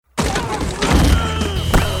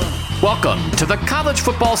Welcome to the College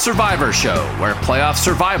Football Survivor Show, where playoff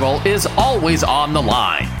survival is always on the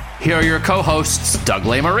line. Here are your co-hosts, Doug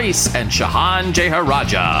Lesmerises and Shahan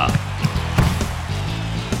Jeharaja.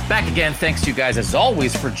 Back again, thanks to you guys, as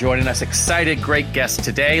always, for joining us. Excited, great guest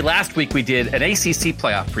today. Last week, we did an ACC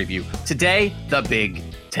playoff preview. Today, the Big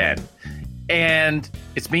Ten. And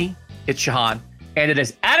it's me, it's Shahan, and it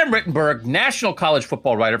is Adam Rittenberg, national college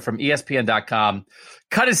football writer from ESPN.com.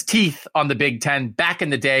 Cut his teeth on the Big Ten back in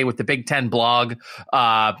the day with the Big Ten blog.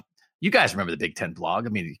 You guys remember the Big Ten blog. I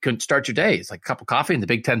mean, you couldn't start your day. It's like a cup of coffee in the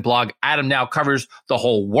Big Ten blog. Adam now covers the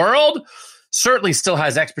whole world. Certainly still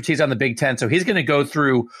has expertise on the Big Ten. So he's going to go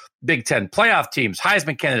through Big Ten playoff teams,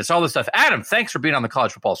 Heisman candidates, all this stuff. Adam, thanks for being on the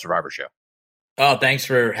College Football Survivor Show. Oh, thanks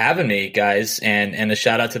for having me, guys. And a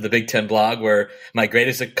shout out to the Big Ten blog, where my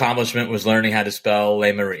greatest accomplishment was learning how to spell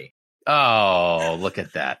Lesmerises. Oh, look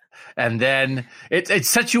at that. And then it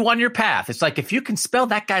sets you on your path. It's like, if you can spell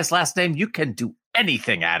that guy's last name, you can do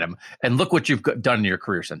anything, Adam. And look what you've done in your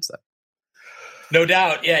career since then. No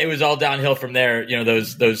doubt. Yeah, it was all downhill from there. You know,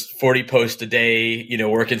 those 40 posts a day, you know,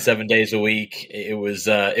 working 7 days a week. It was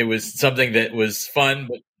something that was fun,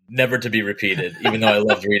 but never to be repeated, even though I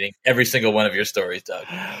loved reading every single one of your stories, Doug.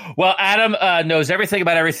 Well, Adam knows everything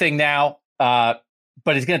about everything now.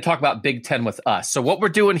 But he's going to talk about Big Ten with us. So what we're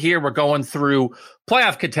doing here, we're going through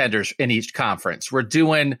playoff contenders in each conference. We're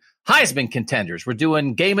doing Heisman contenders. We're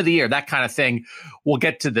doing game of the year, that kind of thing. We'll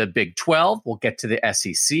get to the Big 12. We'll get to the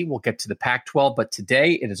SEC. We'll get to the Pac-12. But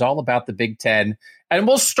today it is all about the Big Ten. And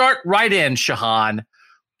we'll start right in, Shahan,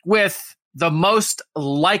 with the most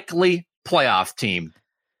likely playoff team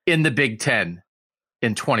in the Big Ten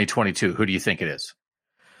in 2022. Who do you think it is?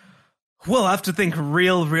 Well, I have to think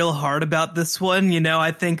real hard about this one. You know,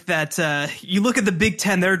 I think that you look at the Big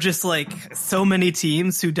Ten, there are just like so many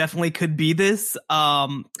teams who definitely could be this.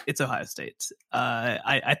 It's Ohio State.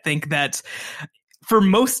 I think that for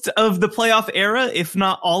most of the playoff era, if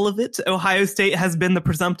not all of it, Ohio State has been the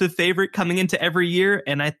presumptive favorite coming into every year.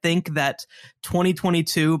 And I think that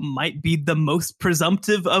 2022 might be the most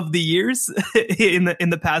presumptive of the years in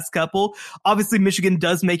the past couple. Obviously, Michigan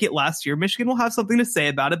does make it last year. Michigan will have something to say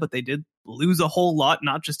about it, but they did lose a whole lot,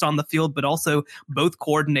 not just on the field, but also both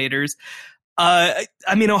coordinators. I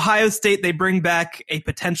mean, Ohio State, they bring back a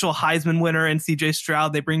potential Heisman winner in CJ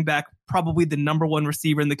Stroud. They bring back probably the number one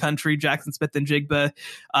receiver in the country, Jackson Smith-Njigba.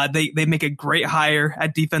 They make a great hire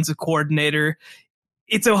at defensive coordinator.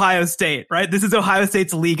 It's Ohio State, right? This is Ohio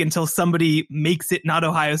State's league until somebody makes it not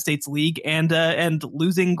Ohio State's league. And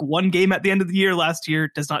losing one game at the end of the year last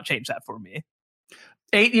year does not change that for me.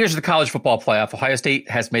 8 years of the college football playoff. Ohio State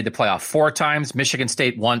has made the playoff 4 times. Michigan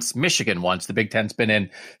State once. Michigan once. The Big Ten's been in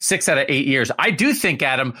 6 out of 8 years. I do think,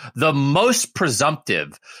 Adam, the most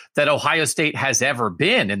presumptive that Ohio State has ever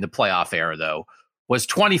been in the playoff era, though, was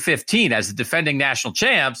 2015 as the defending national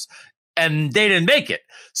champs, and they didn't make it.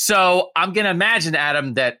 So I'm going to imagine,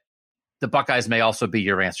 Adam, that the Buckeyes may also be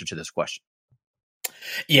your answer to this question.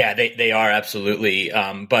 Yeah, they are absolutely.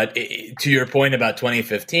 But to your point about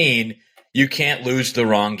 2015, you can't lose the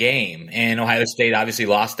wrong game. And Ohio State obviously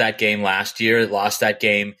lost that game last year, lost that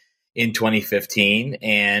game in 2015,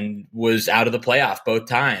 and was out of the playoff both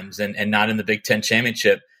times and not in the Big Ten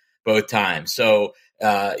championship both times. So,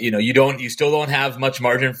 you still don't have much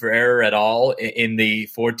margin for error at all in the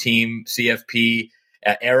 4-team CFP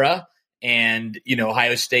era. And,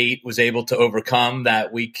 Ohio State was able to overcome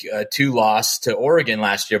that week 2 loss to Oregon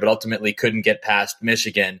last year, but ultimately couldn't get past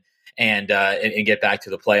Michigan and get back to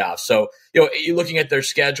the playoffs. So, you're looking at their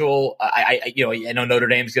schedule. I know Notre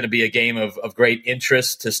Dame is going to be a game of great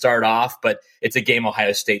interest to start off, but it's a game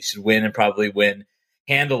Ohio State should win and probably win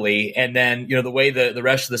handily. And then, the way the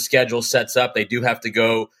rest of the schedule sets up, they do have to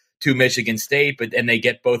go to Michigan State, and they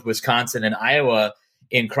get both Wisconsin and Iowa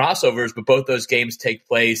in crossovers, but both those games take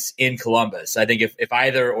place in Columbus. I think if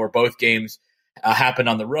either or both games happen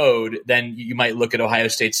on the road, then you might look at Ohio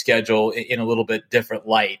State's schedule in a little bit different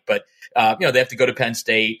light. But they have to go to Penn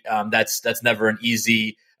State. That's never an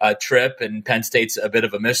easy trip, and Penn State's a bit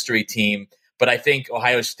of a mystery team. But I think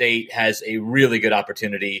Ohio State has a really good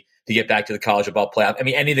opportunity to get back to the college football playoff. I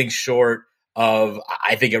mean, anything short of,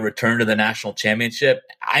 I think, a return to the national championship.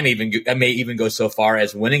 I may even go so far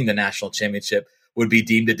as winning the national championship would be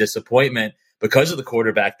deemed a disappointment, because of the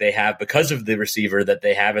quarterback they have, because of the receiver that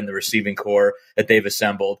they have and the receiving core that they've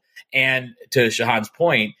assembled. And to Shahan's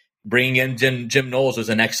point, bringing in Jim Knowles was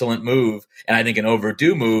an excellent move, and I think an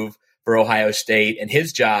overdue move for Ohio State. And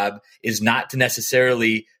his job is not to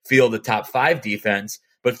necessarily field the top 5 defense,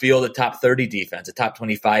 but field a top 30 defense, a top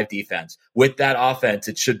 25 defense. With that offense,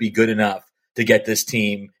 it should be good enough to get this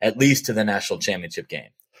team at least to the national championship game.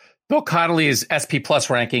 Bill Connolly's SP Plus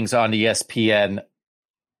rankings on ESPN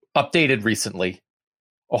updated recently.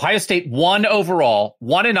 Ohio State 1 overall,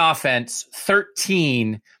 1 in offense,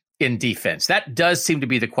 13 in defense. That does seem to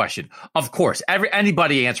be the question. Of course,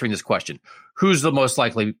 anybody answering this question, who's the most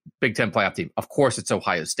likely Big Ten playoff team? Of course, it's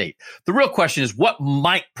Ohio State. The real question is what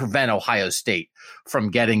might prevent Ohio State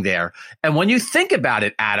from getting there? And when you think about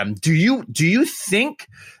it, Adam, do you think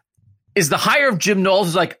is the hire of Jim Knowles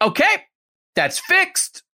is like, okay, that's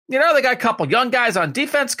fixed. You know, they got a couple young guys on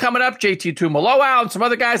defense coming up, JT Tuimoloau and some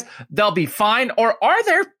other guys. They'll be fine. Or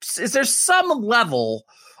is there some level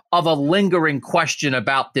of a lingering question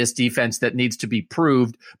about this defense that needs to be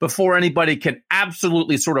proved before anybody can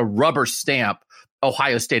absolutely sort of rubber stamp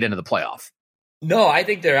Ohio State into the playoff? No, I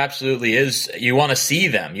think there absolutely is. You want to see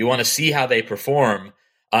them. You want to see how they perform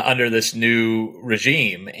under this new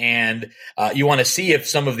regime. And you want to see if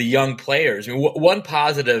some of the young players, I mean, one of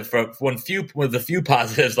the few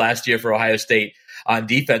positives last year for Ohio State on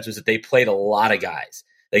defense was that they played a lot of guys.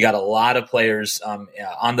 They got a lot of players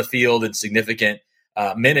on the field in significant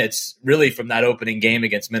minutes, really from that opening game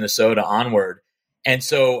against Minnesota onward. And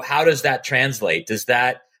so how does that translate? Does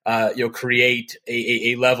that create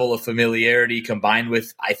a level of familiarity combined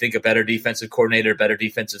with, I think, a better defensive coordinator, better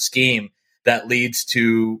defensive scheme that leads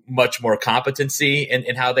to much more competency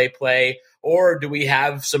in how they play? Or do we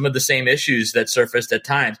have some of the same issues that surfaced at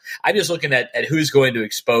times? I'm just looking at who's going to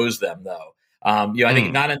expose them, though. I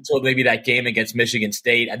think not until maybe that game against Michigan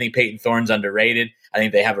State. I think Peyton Thorne's underrated. I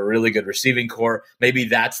think they have a really good receiving core. Maybe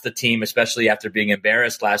that's the team, especially after being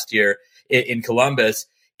embarrassed last year in Columbus,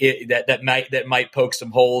 that might poke some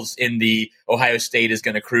holes in the Ohio State is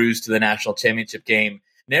going to cruise to the national championship game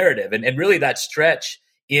narrative. And really that stretch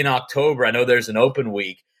in October, I know there's an open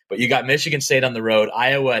week, but you got Michigan State on the road,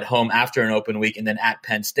 Iowa at home after an open week, and then at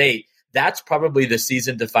Penn State. That's probably the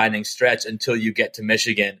season-defining stretch until you get to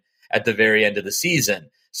Michigan at the very end of the season.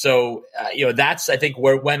 So, that's, I think,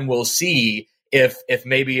 when we'll see if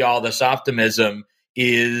maybe all this optimism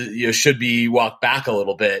is should be walked back a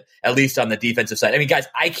little bit, at least on the defensive side. I mean, guys,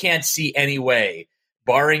 I can't see any way,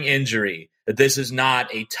 barring injury, that this is not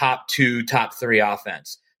a top 2, top 3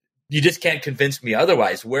 offense. You just can't convince me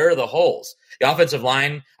otherwise. Where are the holes? The offensive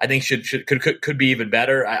line, I think, could be even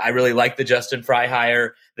better. I really like the Justin Fry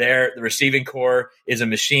hire there. The receiving core is a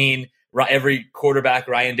machine. Every quarterback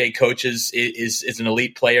Ryan Day coaches is an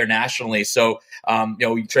elite player nationally. So,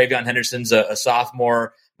 Travion Henderson's a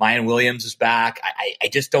sophomore. Mayan Williams is back. I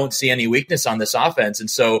just don't see any weakness on this offense. And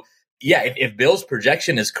so, if Bill's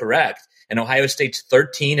projection is correct and Ohio State's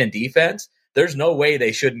 13 in defense, there's no way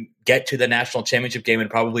they shouldn't get to the national championship game and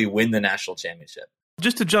probably win the national championship.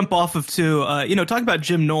 Just to jump off of talking about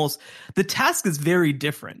Jim Knowles, the task is very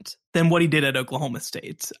different than what he did at Oklahoma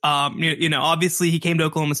State. Obviously he came to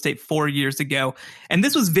Oklahoma State 4 years ago, and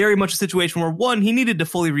this was very much a situation where, one, he needed to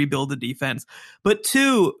fully rebuild the defense, but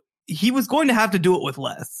two, he was going to have to do it with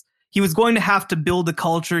less. He was going to have to build a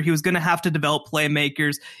culture. He was going to have to develop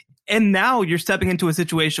playmakers. And now you're stepping into a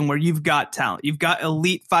situation where you've got talent. You've got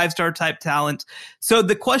elite 5-star type talent. So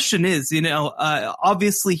the question is,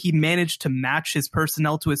 obviously he managed to match his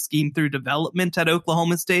personnel to a scheme through development at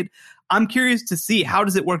Oklahoma State. I'm curious to see, how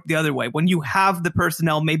does it work the other way? When you have the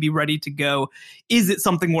personnel maybe ready to go, is it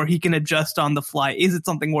something where he can adjust on the fly? Is it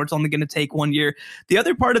something where it's only going to take 1 year? The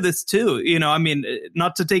other part of this too,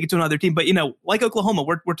 not to take it to another team, but like Oklahoma,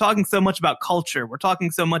 we're talking so much about culture. We're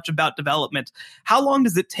talking so much about development. How long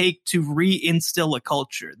does it take to reinstill a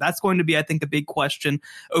culture? That's going to be, I think, a big question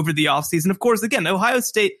over the offseason. Of course, again, Ohio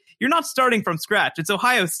State, you're not starting from scratch. It's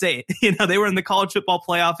Ohio State. They were in the college football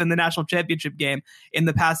playoff and the national championship game in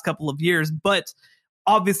the past couple of years. But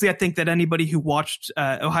obviously, I think that anybody who watched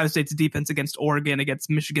Ohio State's defense against Oregon,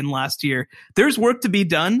 against Michigan last year, there's work to be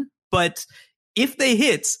done. But if they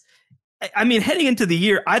hit, heading into the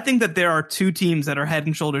year, I think that there are 2 teams that are head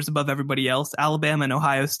and shoulders above everybody else, Alabama and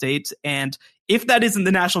Ohio State. And if that isn't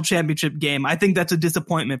the national championship game, I think that's a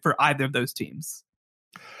disappointment for either of those teams.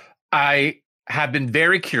 I have been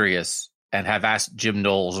very curious and have asked Jim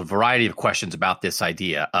Knowles a variety of questions about this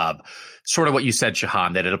idea of sort of what you said,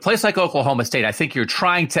 Shahan, that at a place like Oklahoma State, I think you're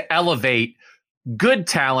trying to elevate good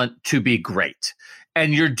talent to be great.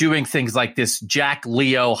 And you're doing things like this Jack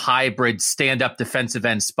Leo hybrid stand-up defensive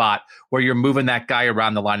end spot where you're moving that guy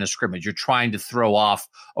around the line of scrimmage. You're trying to throw off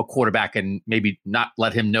a quarterback and maybe not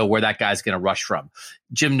let him know where that guy's going to rush from.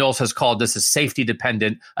 Jim Knowles has called this a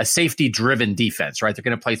safety-dependent, a safety-driven defense, right? They're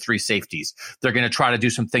going to play 3 safeties. They're going to try to do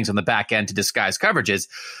some things on the back end to disguise coverages.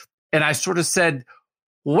 And I sort of said,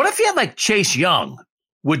 what if you had like Chase Young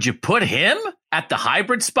would you put him at the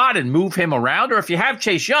hybrid spot and move him around? Or if you have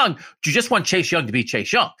Chase Young, do you just want Chase Young to be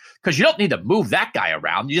Chase Young? Because you don't need to move that guy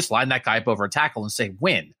around. You just line that guy up over a tackle and say,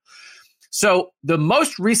 win. So the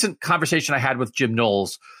most recent conversation I had with Jim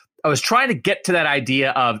Knowles, I was trying to get to that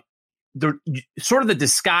idea of the sort of the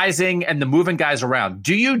disguising and the moving guys around.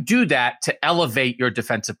 Do you do that to elevate your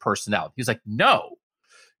defensive personnel? He's like, no,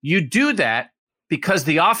 you do that because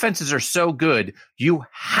the offenses are so good, you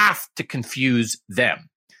have to confuse them.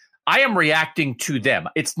 I am reacting to them.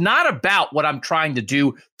 It's not about what I'm trying to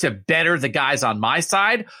do to better the guys on my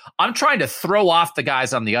side. I'm trying to throw off the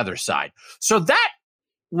guys on the other side. So that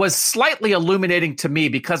was slightly illuminating to me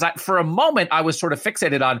because for a moment I was sort of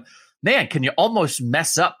fixated on, man, can you almost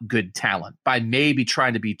mess up good talent by maybe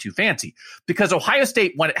trying to be too fancy? Because Ohio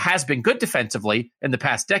State, when it has been good defensively in the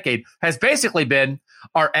past decade, has basically been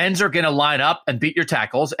our ends are going to line up and beat your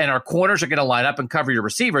tackles and our corners are going to line up and cover your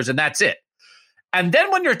receivers, and that's it. And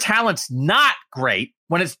then when your talent's not great,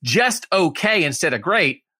 when it's just okay instead of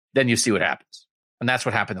great, then you see what happens. And that's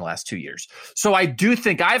what happened in the last 2 years. So I do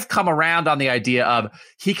think I've come around on the idea of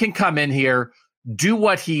he can come in here, do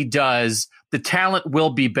what he does. The talent will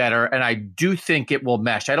be better. And I do think it will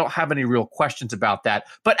mesh. I don't have any real questions about that.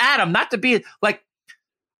 But Adam, not to be like,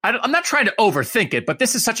 I'm not trying to overthink it, but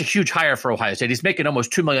this is such a huge hire for Ohio State. He's making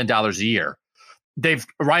almost $2 million a year.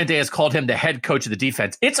 Ryan Day has called him the head coach of the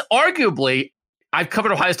defense. It's arguably, I've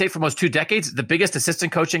covered Ohio State for almost 2 decades, the biggest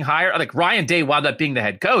assistant coaching hire. Like Ryan Day wound up being the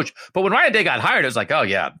head coach. But when Ryan Day got hired, it was like, oh,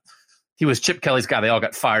 yeah, he was Chip Kelly's guy. They all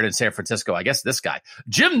got fired in San Francisco. I guess this guy.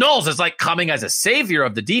 Jim Knowles is like coming as a savior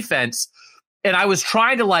of the defense. And I was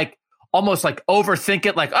trying to like almost like overthink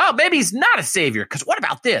it, like, oh, maybe he's not a savior. Because what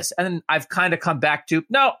about this? And then I've kind of come back to,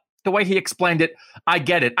 no, the way he explained it, I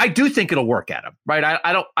get it. I do think it'll work at him, right?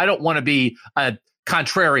 I don't want to be a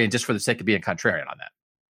contrarian just for the sake of being contrarian on that.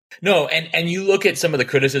 No, and you look at some of the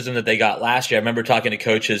criticism that they got last year. I remember talking to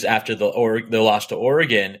coaches after the loss to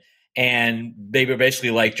Oregon, and they were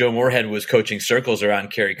basically like Joe Moorhead was coaching circles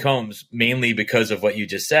around Kerry Combs, mainly because of what you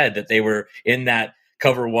just said, that they were in that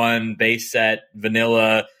cover one, base set,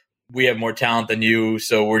 vanilla, we have more talent than you,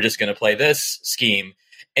 so we're just going to play this scheme.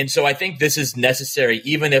 And so I think this is necessary,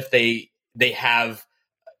 even if they have,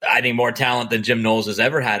 I think, more talent than Jim Knowles has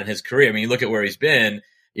ever had in his career. I mean, you look at where he's been.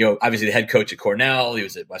 You know, obviously the head coach at Cornell, he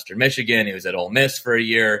was at Western Michigan, he was at Ole Miss for a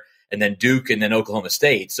year, and then Duke, and then Oklahoma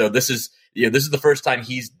State. So this is the first time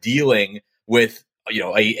he's dealing with,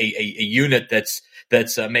 a unit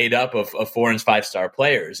that's made up of 4- and 5-star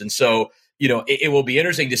players. And so, it will be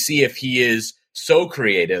interesting to see if he is so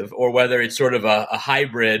creative or whether it's sort of a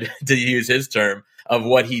hybrid, to use his term, of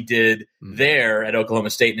what he did there at Oklahoma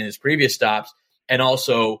State in his previous stops, and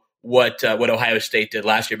also what Ohio State did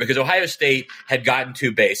last year, because Ohio State had gotten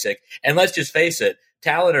too basic. And let's just face it,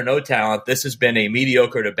 talent or no talent, this has been a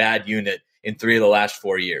mediocre to bad unit in 3 of the last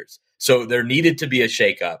 4 years. So there needed to be a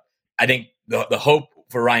shakeup. I think the hope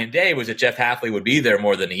for Ryan Day was that Jeff Hafley would be there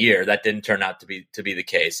more than a year. That didn't turn out to be the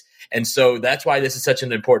case. And so that's why this is such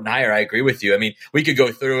an important hire. I agree with you. I mean, we could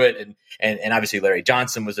go through it, and obviously Larry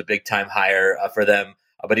Johnson was a big time hire for them,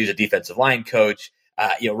 but he was a defensive line coach.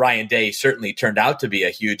 Ryan Day certainly turned out to be a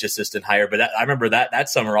huge assistant hire, but I remember that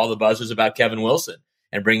summer, all the buzz was about Kevin Wilson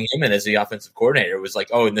and bringing him in as the offensive coordinator. It was like,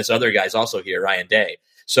 oh, and this other guy's also here, Ryan Day.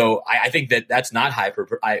 So I think that's not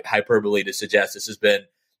hyperbole to suggest this has been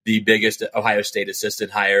the biggest Ohio State assistant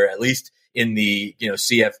hire, at least in the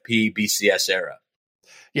CFP BCS era.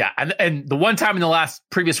 Yeah, and the one time in the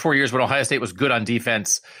previous 4 years when Ohio State was good on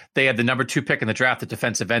defense, they had the number 2 pick in the draft at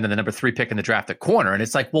defensive end and the number 3 pick in the draft at corner. And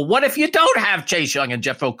it's like, well, what if you don't have Chase Young and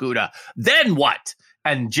Jeff Okudah? Then what?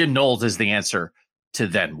 And Jim Knowles is the answer to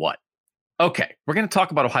then what. Okay, we're going to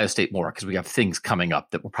talk about Ohio State more because we have things coming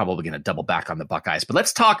up that we're probably going to double back on the Buckeyes. But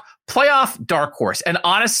let's talk playoff dark horse. And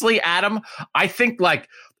honestly, Adam, I think like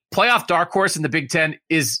playoff dark horse in the Big Ten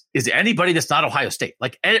is anybody that's not Ohio State.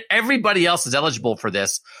 Like everybody else is eligible for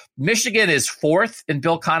this. Michigan is 4th in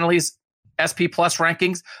Bill Connolly's SP Plus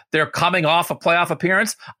rankings. They're coming off a playoff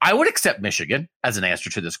appearance. I would accept Michigan as an answer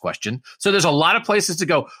to this question. So there's a lot of places to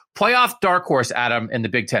go. Playoff dark horse, Adam, in the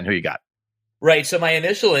Big Ten. Who you got? Right. So my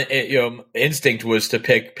initial instinct was to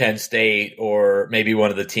pick Penn State or maybe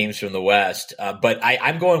one of the teams from the West. But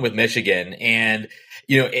I'm going with Michigan. And,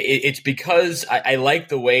 it's because I like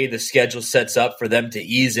the way the schedule sets up for them to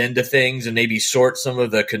ease into things and maybe sort some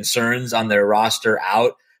of the concerns on their roster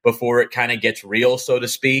out before it kind of gets real, so to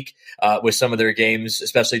speak, with some of their games,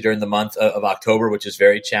 especially during the month of October, which is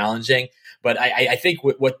very challenging. But I think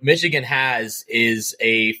what Michigan has is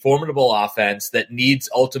a formidable offense that needs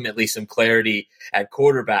ultimately some clarity at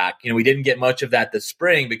quarterback. We didn't get much of that this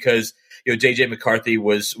spring because JJ McCarthy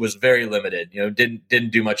was very limited.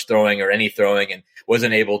 Didn't do much throwing or any throwing, and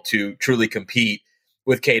wasn't able to truly compete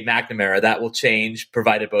with Cade McNamara. That will change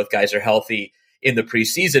provided both guys are healthy in the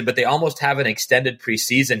preseason, but they almost have an extended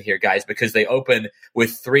preseason here, guys, because they open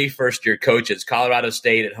with 3 first-year coaches: Colorado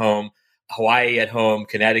State at home, Hawaii at home,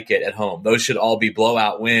 Connecticut at home. Those should all be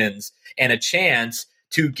blowout wins and a chance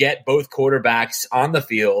to get both quarterbacks on the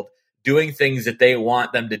field doing things that they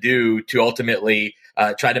want them to do to ultimately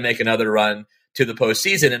try to make another run to the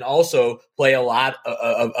postseason, and also play a lot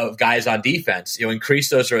of guys on defense, increase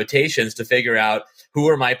those rotations to figure out who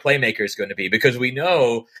are my playmakers going to be, because we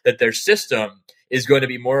know that their system is going to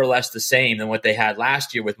be more or less the same than what they had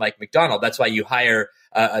last year with Mike McDonald. That's why you hire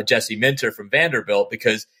Jesse Minter from Vanderbilt,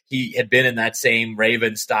 because he had been in that same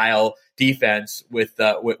Raven style defense with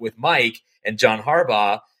Mike and John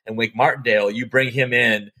Harbaugh and Wink Martindale. You bring him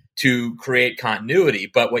in to create continuity,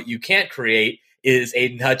 but what you can't create is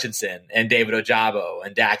Aiden Hutchinson and David Ojabo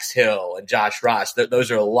and Dax Hill and Josh Ross. Those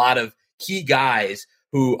are a lot of key guys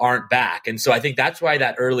who aren't back. And so I think that's why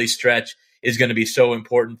that early stretch is going to be so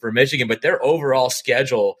important for Michigan. But their overall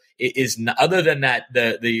schedule is, other than that,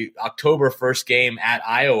 the October 1st game at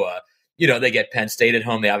Iowa, they get Penn State at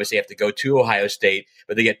home. They obviously have to go to Ohio State,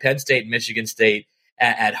 but they get Penn State and Michigan State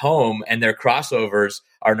at home, and their crossovers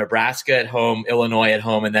are Nebraska at home, Illinois at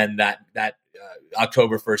home, and then that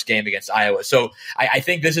October 1st game against Iowa. So I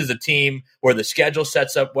think this is a team where the schedule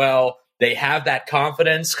sets up well. They have that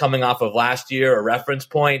confidence coming off of last year, a reference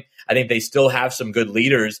point. I think they still have some good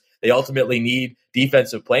leaders. They ultimately need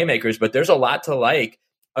defensive playmakers, but there's a lot to like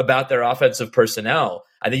about their offensive personnel.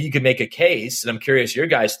 I think you could make a case, and I'm curious your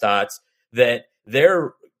guys' thoughts, that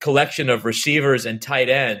their collection of receivers and tight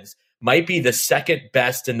ends might be the second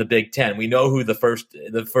best in the Big Ten. We know who the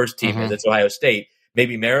first team is. It's Ohio State.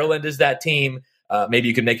 Maybe Maryland is that team. Maybe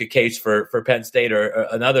you could make a case for Penn State or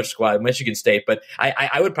another squad, Michigan State. But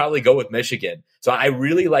I would probably go with Michigan. So I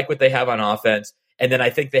really like what they have on offense. And then I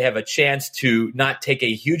think they have a chance to not take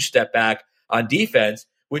a huge step back on defense,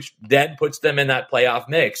 which then puts them in that playoff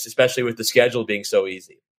mix, especially with the schedule being so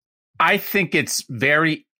easy. I think it's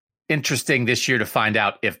very interesting this year to find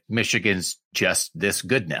out if Michigan's just this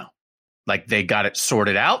good now. Like, they got it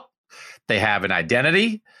sorted out. They have an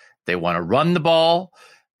identity. They want to run the ball.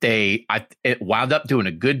 It wound up doing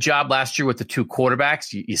a good job last year with the 2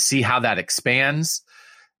 quarterbacks. You see how that expands.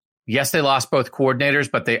 Yes, they lost both coordinators,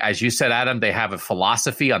 but they, as you said, Adam, they have a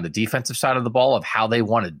philosophy on the defensive side of the ball of how they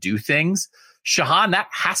want to do things. Shahan, that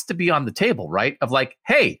has to be on the table, right? Of like,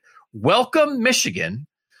 hey, welcome Michigan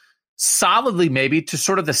solidly maybe to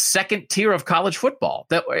sort of the second tier of college football,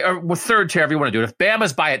 or third tier, if you want to do it. If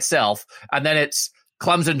Bama's by itself, and then it's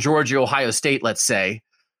Clemson, Georgia, Ohio State, let's say,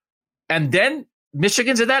 and then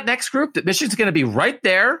Michigan's in that next group, that Michigan's going to be right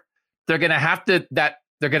there. They're going to have to,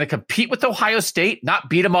 they're going to compete with Ohio State, not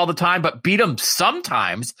beat them all the time, but beat them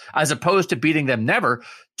sometimes, as opposed to beating them never.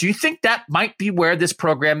 Do you think that might be where this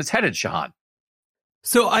program is headed, Shahan?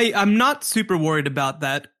 So I'm not super worried about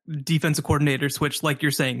that defensive coordinator switch, like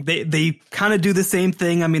you're saying. They kind of do the same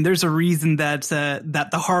thing. I mean, there's a reason that the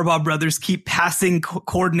Harbaugh brothers keep passing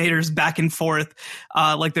coordinators back and forth,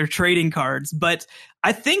 like they're trading cards. But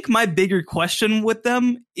I think my bigger question with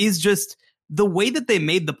them is just the way that they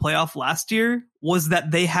made the playoff last year was that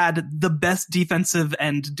they had the best defensive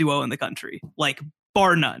end duo in the country, like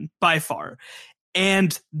bar none, by far.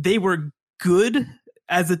 And they were good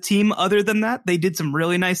as a team. Other than that, they did some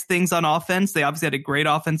really nice things on offense. They obviously had a great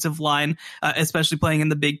offensive line, especially playing in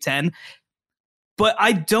the Big Ten. But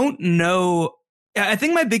I don't know. I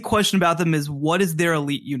think my big question about them is, what is their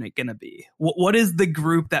elite unit going to be? What is the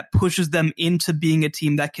group that pushes them into being a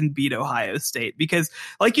team that can beat Ohio State? Because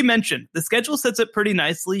like you mentioned, the schedule sets up pretty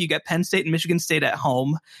nicely. You get Penn State and Michigan State at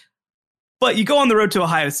home, but you go on the road to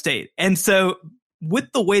Ohio State. And so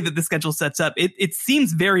with the way that the schedule sets up, it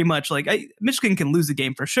seems very much like Michigan can lose a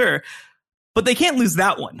game for sure, but they can't lose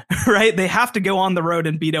that one, right? They have to go on the road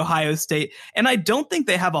and beat Ohio State. And I don't think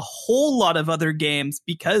they have a whole lot of other games,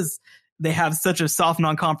 because they have such a soft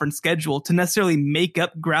non-conference schedule, to necessarily make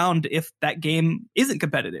up ground if that game isn't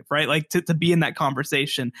competitive, right? Like to be in that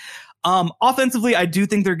conversation. Offensively, I do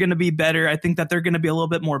think they're going to be better. I think that they're going to be a little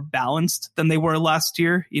bit more balanced than they were last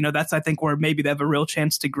year. That's, I think, where maybe they have a real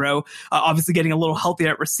chance to grow. Obviously getting a little healthier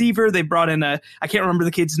at receiver. They brought in I can't remember the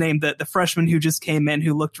kid's name, the freshman who just came in,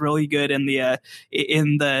 who looked really good in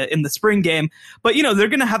the spring game. But, they're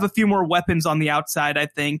going to have a few more weapons on the outside, I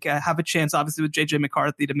think, have a chance, obviously, with JJ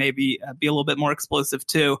McCarthy to maybe be a little bit more explosive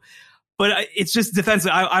too. But it's just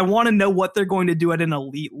defensive. I want to know what they're going to do at an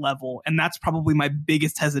elite level, and that's probably my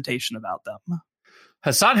biggest hesitation about them.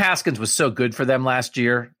 Hassan Haskins was so good for them last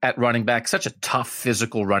year at running back, such a tough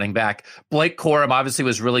physical running back. Blake Corum obviously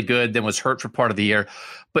was really good, then was hurt for part of the year.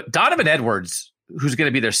 But Donovan Edwards, who's going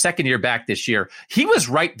to be their second year back this year, he was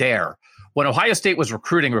right there. When Ohio State was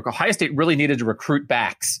recruiting, Ohio State really needed to recruit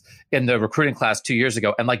backs in the recruiting class 2 years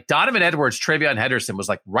ago. And like Donovan Edwards, TreVeyon Henderson was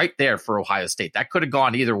like right there for Ohio State. That could have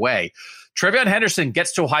gone either way. TreVeyon Henderson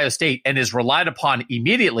gets to Ohio State and is relied upon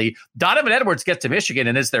immediately. Donovan Edwards gets to Michigan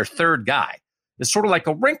and is their third guy. It's sort of like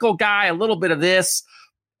a wrinkle guy, a little bit of this.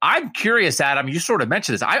 I'm curious, Adam, you sort of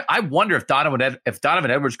mentioned this. I wonder if Donovan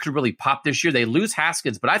Edwards could really pop this year. They lose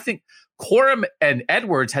Haskins, but I think Corum and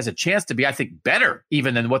Edwards has a chance to be, I think, better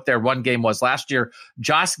even than what their run game was last year.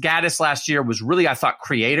 Josh Gaddis last year was really, I thought,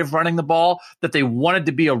 creative running the ball, that they wanted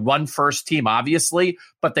to be a run-first team, obviously,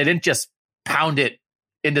 but they didn't just pound it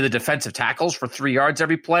into the defensive tackles for 3 yards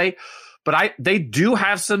every play. But they do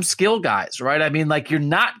have some skill guys, right? I mean, like you're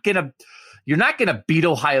not gonna beat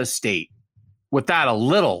Ohio State without a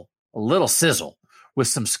little sizzle with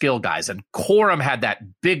some skill guys. And Corum had that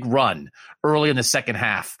big run early in the second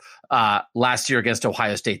half last year against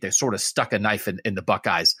Ohio State. They sort of stuck a knife in the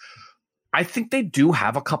Buckeyes. I think they do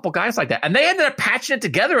have a couple guys like that. And they ended up patching it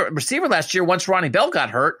together at receiver last year once Ronnie Bell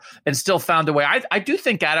got hurt and still found a way. I do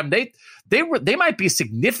think, Adam, they might be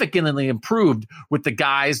significantly improved with the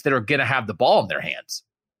guys that are going to have the ball in their hands.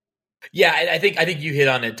 Yeah, I think you hit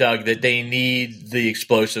on it, Doug, that they need the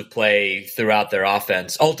explosive play throughout their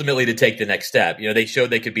offense ultimately to take the next step. You know, they showed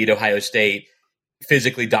they could beat Ohio State,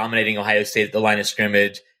 physically dominating Ohio State at the line of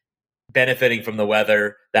scrimmage, benefiting from the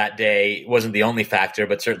weather that day. It wasn't the only factor,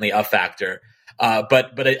 but certainly a factor.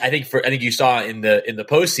 But I think you saw in the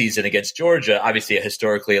postseason against Georgia, obviously a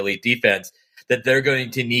historically elite defense, that they're going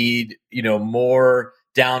to need, more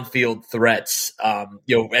downfield threats, at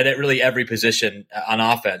really every position on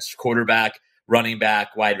offense, quarterback, running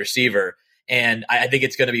back, wide receiver. And I think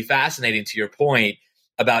it's going to be fascinating, to your point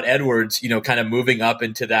about Edwards, kind of moving up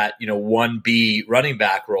into that, 1B running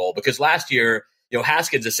back role, because last year,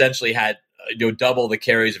 Haskins essentially had, double the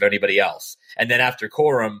carries of anybody else. And then after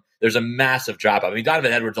Corum, there's a massive drop. I mean,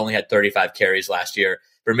 Donovan Edwards only had 35 carries last year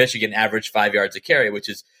for Michigan, averaged 5 yards a carry, which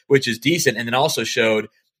is decent. And then also showed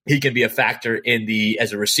he can be a factor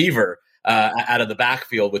as a receiver out of the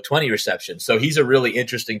backfield with 20 receptions. So he's a really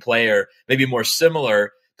interesting player, maybe more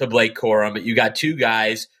similar to Blake Corum, but you got two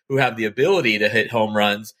guys who have the ability to hit home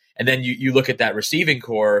runs. And then you look at that receiving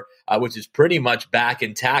core, which is pretty much back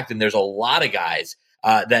intact. And there's a lot of guys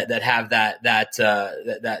that have that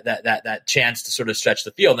chance to sort of stretch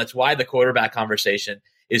the field. And that's why the quarterback conversation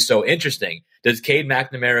is so interesting. Does Cade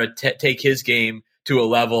McNamara take his game to a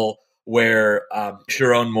level where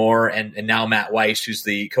Sharon Moore and now Matt Weiss, who's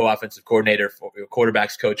the co-offensive coordinator,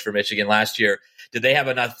 quarterbacks coach for Michigan last year, did they have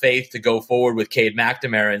enough faith to go forward with Cade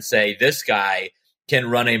McNamara and say, this guy can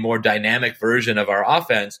run a more dynamic version of our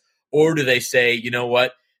offense? Or do they say, you know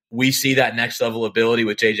what, we see that next level ability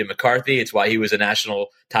with J.J. McCarthy. It's why he was a national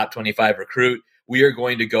top 25 recruit. We are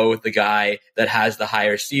going to go with the guy that has the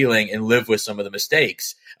higher ceiling and live with some of the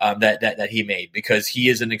mistakes that he made, because he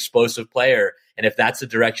is an explosive player. And if that's the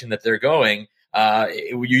direction that they're going,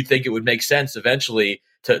 you think it would make sense eventually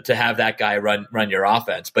to have that guy run your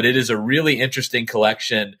offense. But it is a really interesting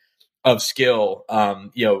collection of skill,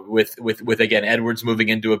 with again, Edwards moving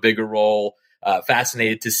into a bigger role.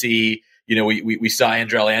 Fascinated to see, we saw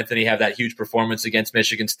Andrell Anthony have that huge performance against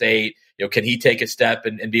Michigan State. Can he take a step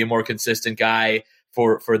and be a more consistent guy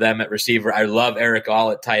for them at receiver? I love Eric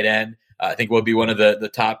All at tight end. I think we'll be one of the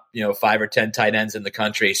top, 5 or 10 tight ends in the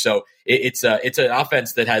country. So it's an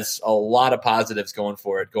offense that has a lot of positives going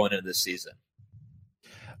for it going into this season.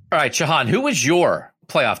 All right, Shahan, who was your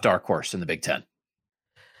playoff dark horse in the Big Ten?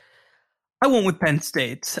 I went with Penn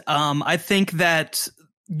State. I think that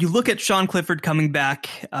you look at Sean Clifford coming back,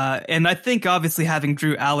 and I think obviously having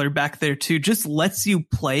Drew Aller back there too just lets you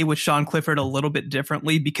play with Sean Clifford a little bit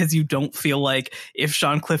differently, because you don't feel like if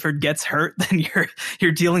Sean Clifford gets hurt, then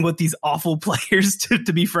you're dealing with these awful players,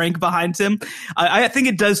 to be frank, behind him. I think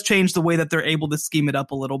it does change the way that they're able to scheme it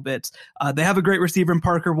up a little bit. They have a great receiver in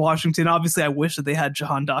Parker Washington. Obviously, I wish that they had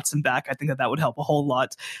Jahan Dotson back. I think that would help a whole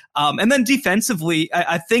lot. And then defensively,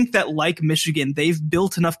 I think that, like Michigan, they've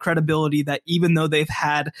built enough credibility that even though they've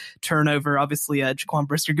had turnover, obviously Jaquan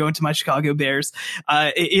Brisker going to my Chicago Bears,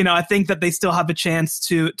 I think that they still have a chance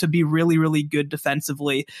to be really, really good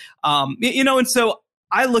defensively. And so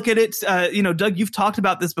I look at it, Doug, you've talked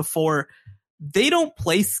about this before. They don't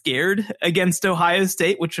play scared against Ohio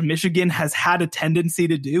State, which Michigan has had a tendency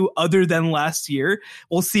to do, other than last year.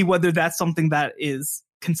 We'll see whether that's something that is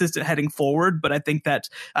consistent heading forward. But I think that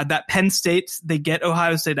that Penn State, they get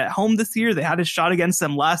Ohio State at home this year. They had a shot against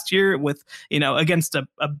them last year with, against a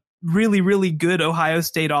really, really good Ohio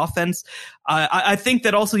State offense. I think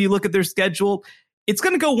that also you look at their schedule, it's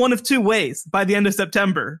going to go one of two ways by the end of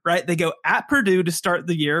September, right? They go at Purdue to start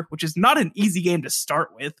the year, which is not an easy game to start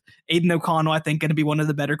with. Aiden O'Connell, I think, going to be one of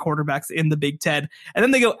the better quarterbacks in the Big Ten. And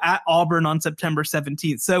then they go at Auburn on September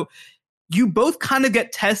 17th. So you both kind of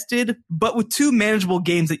get tested, but with two manageable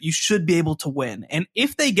games that you should be able to win. And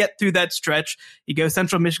if they get through that stretch, you go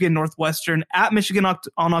Central Michigan, Northwestern. At Michigan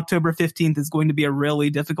on October 15th is going to be a really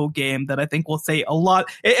difficult game that I think will say a lot.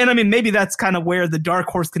 And I mean, maybe that's kind of where the dark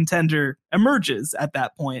horse contender emerges at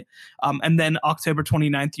that point. And then October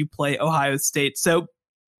 29th, you play Ohio State. So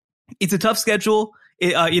it's a tough schedule.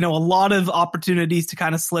 A lot of opportunities to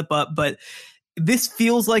kind of slip up, but this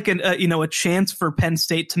feels like a chance for Penn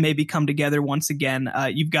State to maybe come together once again.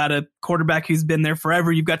 You've got a quarterback who's been there forever.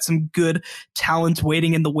 You've got some good talent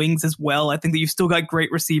waiting in the wings as well. I think that you've still got great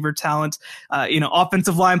receiver talent.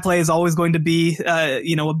 Offensive line play is always going to be,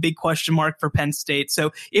 a big question mark for Penn State.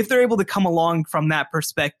 So if they're able to come along from that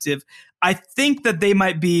perspective, I think that they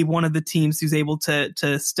might be one of the teams who's able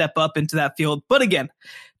to step up into that field. But again,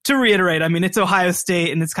 to reiterate, I mean, it's Ohio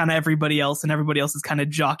State and it's kind of everybody else, and everybody else is kind of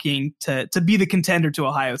jockeying to be the contender to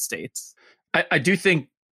Ohio State. I do think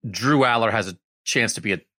Drew Aller has a chance to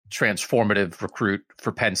be a transformative recruit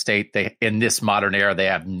for Penn State. They, in this modern era, they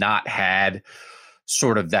have not had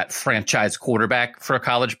sort of that franchise quarterback for a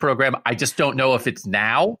college program. I just don't know if it's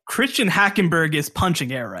now. Christian Hackenberg is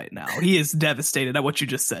punching air right now. He is devastated at what you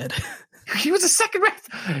just said. He was a second round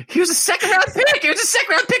pick. He was a second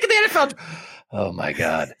round pick in the NFL. Oh my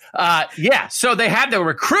God. So they had the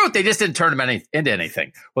recruit. They just didn't turn him into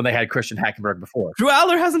anything when they had Christian Hackenberg before. Drew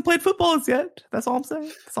Aller hasn't played football yet. That's all I'm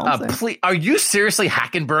saying. Please, are you seriously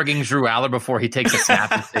Hackenberging Drew Aller before he takes a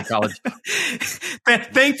snap in state college?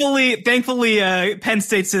 Thankfully, Penn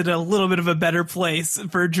State's in a little bit of a better place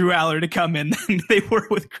for Drew Aller to come in than they were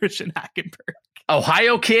with Christian Hackenberg.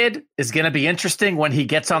 Ohio kid is going to be interesting when he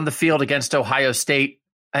gets on the field against Ohio State.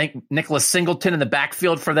 I think Nicholas Singleton in the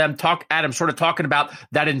backfield for them. Adam sort of talking about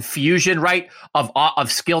that infusion, right, of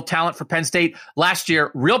skill talent for Penn State. Last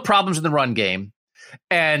year, real problems in the run game.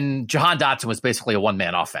 And Jahan Dotson was basically a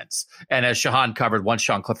one-man offense. And as Shahan covered, once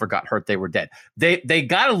Sean Clifford got hurt, they were dead. They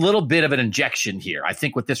got a little bit of an injection here, I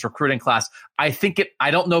think, with this recruiting class. I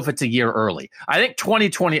don't know if it's a year early. I think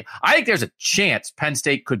 2020, I think there's a chance Penn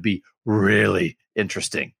State could be really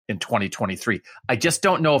interesting in 2023. I just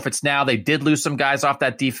don't know if it's now. They did lose some guys off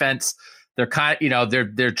that defense. They're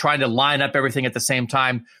they're trying to line up everything at the same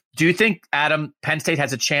time. Do you think, Adam, Penn State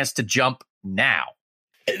has a chance to jump now?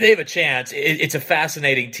 They have a chance. It's a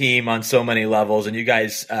fascinating team on so many levels, and you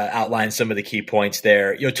guys outlined some of the key points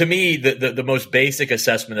there. To me, the most basic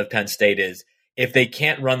assessment of Penn State is if they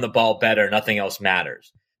can't run the ball better, nothing else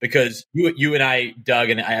matters. Because you and I, Doug,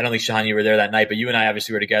 and I don't think, Shahan, you were there that night, but you and I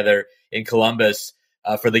obviously were together in Columbus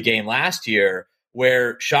for the game last year,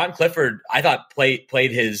 where Sean Clifford, I thought,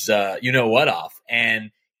 played his you-know-what off,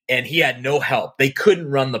 and he had no help. They couldn't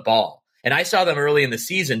run the ball. And I saw them early in the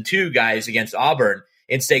season, too, guys, against Auburn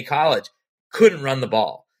in State College, couldn't run the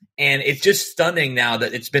ball. And it's just stunning now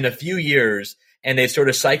that it's been a few years and they've sort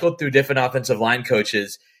of cycled through different offensive line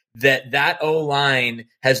coaches that O-line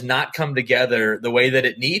has not come together the way that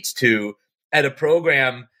it needs to at a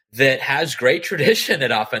program that has great tradition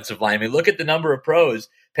at offensive line. I mean, look at the number of pros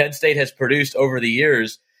Penn State has produced over the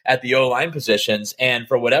years at the O-line positions. And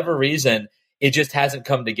for whatever reason, it just hasn't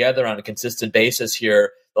come together on a consistent basis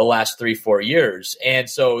here the last 3-4 years. And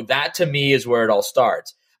so that to me is where it all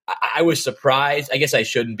starts. I was surprised. I guess I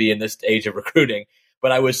shouldn't be in this age of recruiting,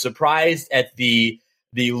 but I was surprised at the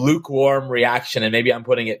lukewarm reaction, and maybe I'm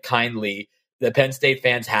putting it kindly, that Penn State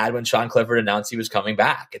fans had when Sean Clifford announced he was coming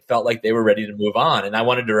back. It felt like they were ready to move on. And I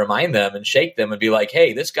wanted to remind them and shake them and be like,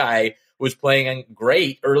 hey, this guy was playing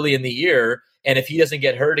great early in the year. And if he doesn't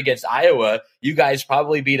get hurt against Iowa, you guys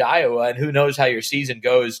probably beat Iowa. And who knows how your season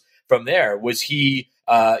goes from there. Was he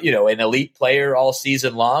an elite player all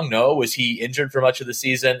season long? No. Was he injured for much of the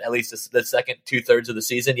season, at least the second 2/3 of the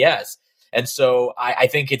season? Yes. And so I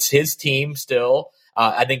think it's his team still.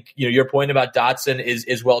 I think your point about Dotson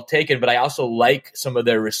is well taken, but I also like some of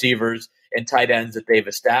their receivers and tight ends that they've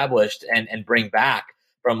established and bring back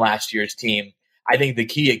from last year's team. I think the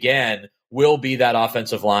key again will be that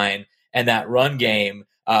offensive line and that run game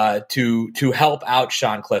to help out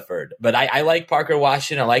Sean Clifford. But I like Parker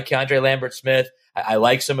Washington. I like Keandre Lambert-Smith. I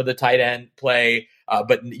like some of the tight end play.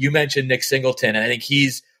 But you mentioned Nick Singleton, and I think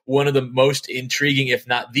he's one of the most intriguing, if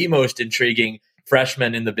not the most intriguing,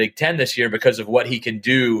 freshman in the Big Ten this year because of what he can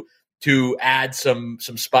do to add some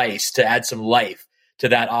spice, to add some life to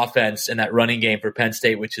that offense and that running game for Penn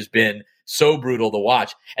State, which has been so brutal to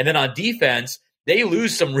watch. And then on defense, they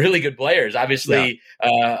lose some really good players. Obviously,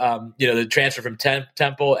 the transfer from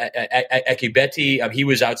Temple, Ekibeti, he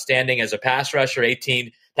was outstanding as a pass rusher,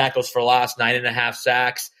 18 tackles for loss, 9.5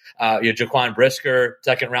 sacks. Jaquan Brisker,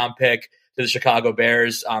 second-round pick to the Chicago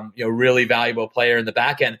Bears, really valuable player in the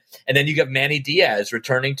back end. And then you got Manny Diaz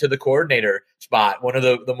returning to the coordinator spot, one of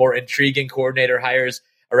the more intriguing coordinator hires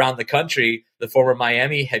around the country. The former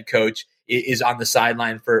Miami head coach is on the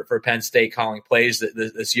sideline for Penn State calling plays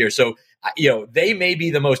this year. So, they may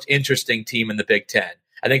be the most interesting team in the Big Ten.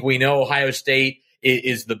 I think we know Ohio State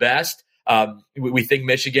is the best. We think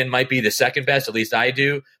Michigan might be the second best, at least I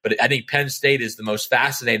do. But I think Penn State is the most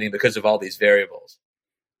fascinating because of all these variables.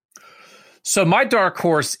 So my dark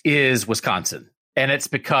horse is Wisconsin. And it's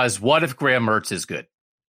because what if Graham Mertz is good?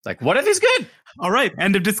 Like, what if he's good? All right.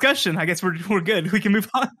 End of discussion. I guess we're good. We can move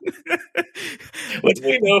on. What do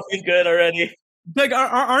we know if he's good already? Like,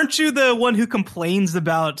 aren't you the one who complains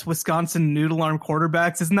about Wisconsin noodle arm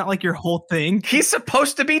quarterbacks? Isn't that like your whole thing? He's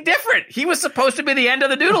supposed to be different. He was supposed to be the end of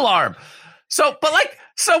the noodle arm. So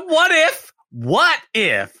what if, what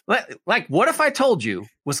if I told you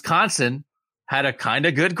Wisconsin had a kind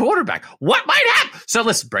of good quarterback? What might happen? So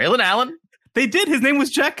listen, Braylon Allen. They did. His name was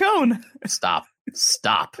Jack Cohn. Stop.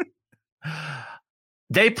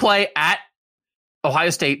 They play at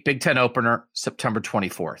Ohio State, Big Ten opener, September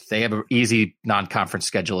 24th. They have an easy non-conference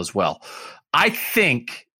schedule as well. I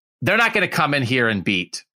think they're not going to come in here and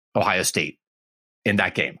beat Ohio State in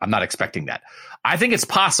that game. I'm not expecting that. I think it's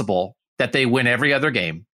possible that they win every other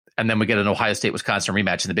game, and then we get an Ohio State-Wisconsin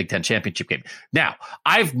rematch in the Big Ten championship game. Now,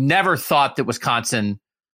 I've never thought that Wisconsin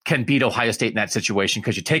can beat Ohio State in that situation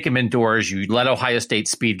because you take them indoors, you let Ohio State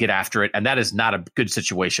speed get after it, and that is not a good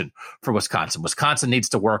situation for Wisconsin. Wisconsin needs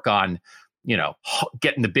to work on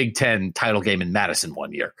getting the Big Ten title game in Madison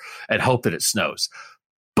one year and hope that it snows.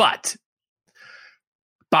 But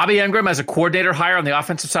Bobby Ingram as a coordinator hire on the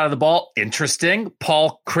offensive side of the ball, interesting.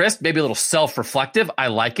 Paul Chryst, maybe a little self-reflective. I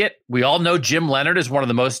like it. We all know Jim Leonard is one of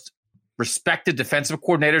the most respected defensive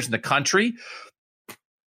coordinators in the country.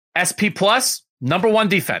 SP Plus, number one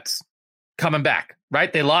defense coming back,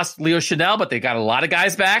 right? They lost Leo Chanel, but they got a lot of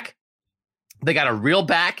guys back. They got a real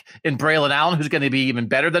back in Braylon Allen, who's going to be even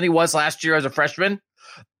better than he was last year as a freshman.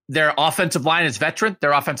 Their offensive line is veteran.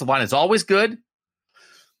 Their offensive line is always good.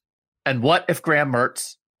 And what if Graham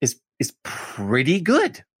Mertz is pretty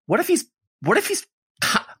good? What if he's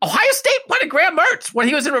Ohio State wanted Graham Mertz when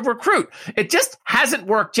he was a recruit. It just hasn't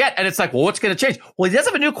worked yet. And it's like, well, what's going to change? Well, he does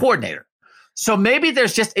have a new coordinator. So maybe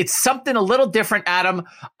it's something a little different, Adam.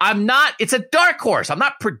 It's a dark horse. I'm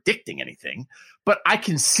not predicting anything, but I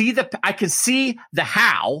can see the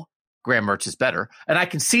how Graham Mertz is better, and I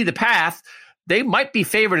can see the path. They might be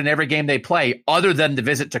favored in every game they play other than the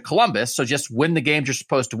visit to Columbus. So just win the games you're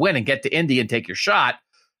supposed to win and get to Indy and take your shot.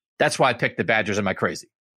 That's why I picked the Badgers. Am I crazy?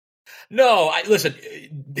 No, listen,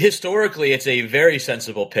 historically, it's a very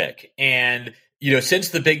sensible pick. And, since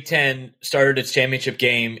the Big Ten started its championship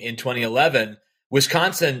game in 2011,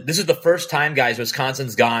 Wisconsin, this is the first time, guys,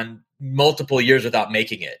 Wisconsin's gone multiple years without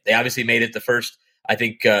making it. They obviously made it the first,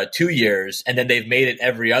 2 years, and then they've made it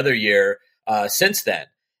every other year since then.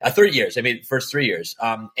 3 years. I mean, first 3 years.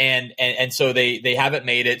 And so they haven't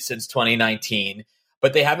made it since 2019,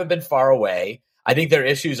 but they haven't been far away. I think their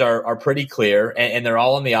issues are pretty clear, and they're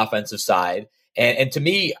all on the offensive side. And to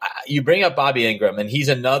me, you bring up Bobby Ingram, and he's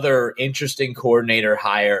another interesting coordinator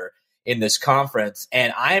hire in this conference.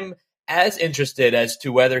 And I'm as interested as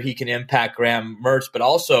to whether he can impact Graham Mertz, but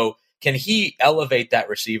also can he elevate that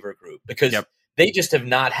receiver group? Because they just have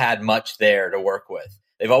not had much there to work with.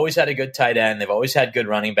 They've always had a good tight end. They've always had good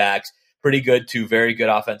running backs, pretty good to very good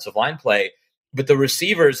offensive line play. But the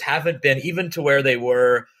receivers haven't been even to where they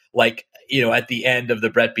were, at the end of the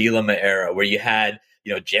Brett Bielema era, where you had,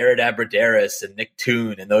 Jared Abbrederis and Nick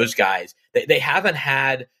Toon and those guys. They haven't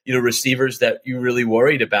had, receivers that you really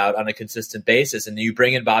worried about on a consistent basis. And you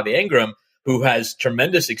bring in Bobby Ingram, who has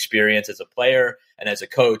tremendous experience as a player and as a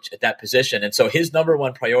coach at that position. And so his number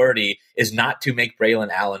one priority is not to make Braylon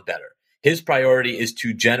Allen better. His priority is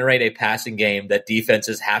to generate a passing game that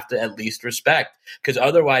defenses have to at least respect, because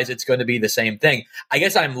otherwise it's going to be the same thing. I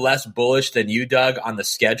guess I'm less bullish than you, Doug, on the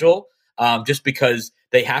schedule, just because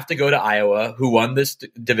they have to go to Iowa, who won this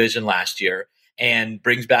division last year and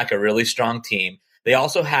brings back a really strong team. They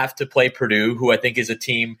also have to play Purdue, who I think is a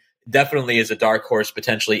team, definitely is a dark horse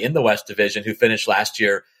potentially in the West Division, who finished last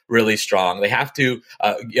year really strong. They have to,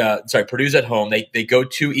 Purdue's at home. They go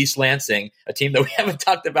to East Lansing, a team that we haven't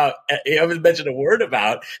talked about, haven't mentioned a word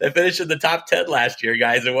about, that finished in the top 10 last year,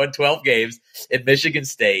 guys, and won 12 games in Michigan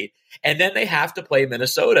State. And then they have to play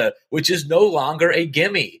Minnesota, which is no longer a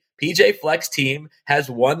gimme. PJ Fleck's team has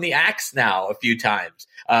won the Axe now a few times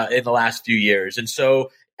in the last few years. And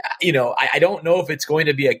so, I don't know if it's going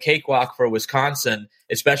to be a cakewalk for Wisconsin,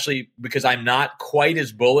 especially because I'm not quite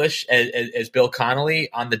as bullish as Bill Connolly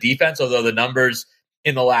on the defense, although the numbers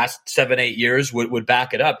in the last 7-8 years would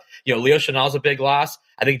back it up. Leo Chenal's a big loss.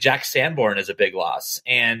 I think Jack Sanborn is a big loss.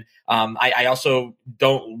 And I also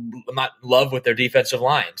I'm not in love with their defensive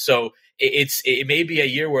line. So it may be a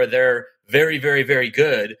year where they're very, very, very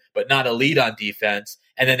good, but not elite on defense.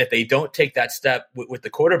 And then if they don't take that step with the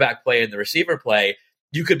quarterback play and the receiver play,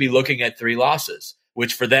 you could be looking at 3 losses,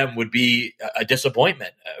 which for them would be a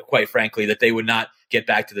disappointment, quite frankly, that they would not get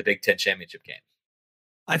back to the Big Ten championship game.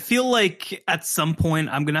 I feel like at some point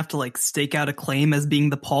I'm going to have to stake out a claim as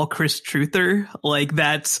being the Paul Chryst truther,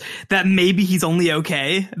 that maybe he's only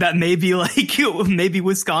okay, that maybe maybe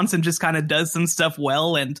Wisconsin just kind of does some stuff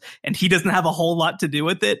well and he doesn't have a whole lot to do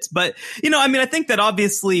with it. But, I think that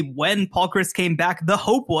obviously when Paul Chryst came back, the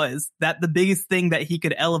hope was that the biggest thing that he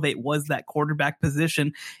could elevate was that quarterback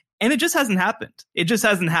position. And it just hasn't happened. It just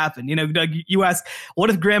hasn't happened. Doug, you ask,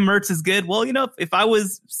 what if Graham Mertz is good? Well, if I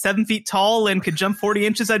was 7 feet tall and could jump 40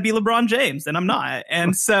 inches, I'd be LeBron James, and I'm not.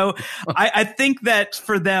 And so I think that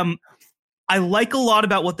for them, I like a lot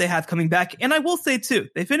about what they have coming back. And I will say, too,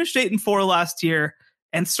 they finished 8-4 last year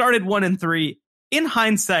and started 1-3. In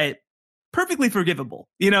hindsight, perfectly forgivable.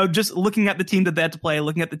 Just looking at the team that they had to play,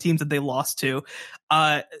 looking at the teams that they lost to,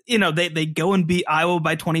 they go and beat Iowa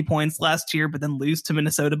by 20 points last year, but then lose to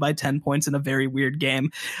Minnesota by 10 points in a very weird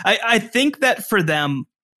game. I think that for them,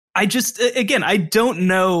 I don't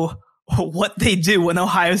know what they do when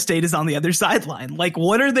Ohio State is on the other sideline.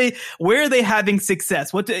 Where are they having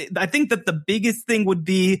success? I think that the biggest thing would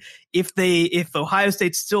be if Ohio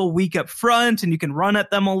State's still weak up front and you can run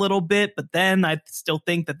at them a little bit, but then I still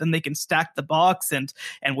think that then they can stack the box and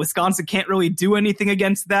Wisconsin can't really do anything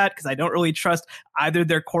against that because I don't really trust either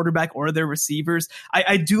their quarterback or their receivers.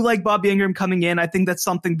 I do like Bobby Ingram coming in. I think that's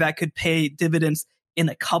something that could pay dividends in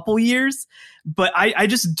a couple years, but I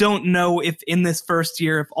just don't know if in this first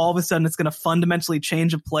year, if all of a sudden it's going to fundamentally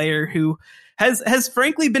change a player who has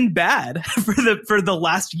frankly been bad for the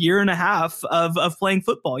last year and a half of playing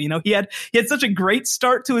football. He had such a great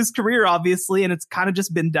start to his career, obviously, and it's kind of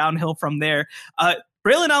just been downhill from there.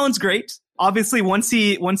 Braylon Allen's great. Obviously, once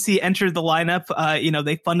he entered the lineup,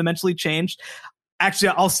 they fundamentally changed. Actually,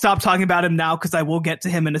 I'll stop talking about him now because I will get to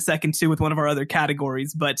him in a second too with one of our other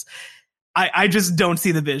categories, but I just don't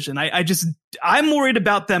see the vision. I'm worried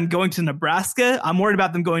about them going to Nebraska. I'm worried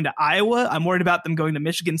about them going to Iowa. I'm worried about them going to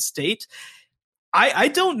Michigan State. I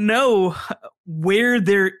don't know where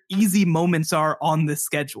their easy moments are on this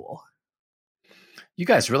schedule. You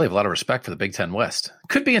guys really have a lot of respect for the Big Ten West.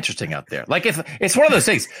 Could be interesting out there. If it's one of those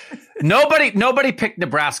things, nobody picked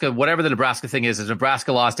Nebraska. Whatever the Nebraska thing is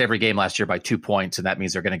Nebraska lost every game last year by 2 points, and that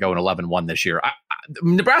means they're going to go in 11-1 this year.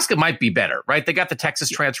 Nebraska might be better, right? They got the Texas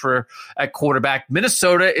transfer at quarterback.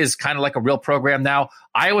 Minnesota is kind of like a real program now.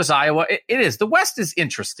 Iowa's Iowa. It is. The West is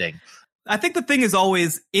interesting. I think the thing is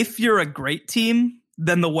always, if you're a great team,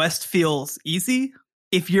 then the West feels easy.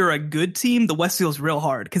 If you're a good team, the West feels real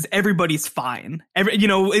hard because everybody's fine.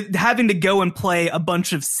 Having to go and play a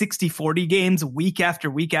bunch of 60-40 games week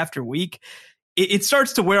after week after week, it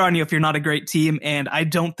starts to wear on you if you're not a great team. And I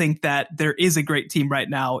don't think that there is a great team right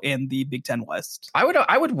now in the Big Ten West. I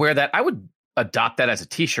would wear that. I would adopt that as a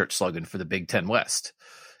t-shirt slogan for the Big Ten West.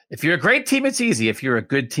 If you're a great team, it's easy. If you're a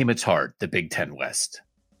good team, it's hard. The Big Ten West.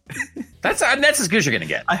 That's as good as you're going to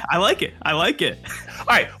get. I like it. I like it. All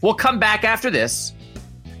right. We'll come back after this.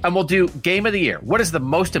 And we'll do Game of the Year. What is the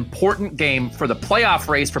most important game for the playoff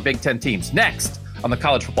race for Big Ten teams? Next on the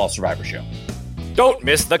College Football Survivor Show. Don't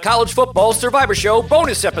miss the College Football Survivor Show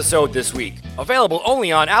bonus episode this week. Available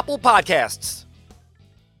only on Apple Podcasts.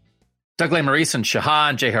 Doug Lesmerises and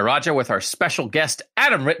Shahan Jeharaja with our special guest,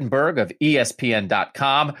 Adam Rittenberg of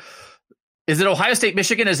ESPN.com. Is it Ohio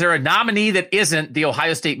State-Michigan? Is there a nominee that isn't the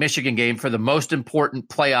Ohio State-Michigan game for the most important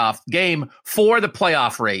playoff game for the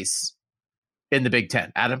playoff race in the Big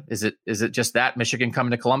Ten? Adam, is it just that, Michigan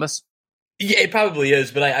coming to Columbus? Yeah, it probably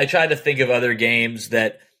is, but I tried to think of other games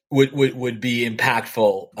that would be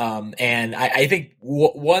impactful. And I think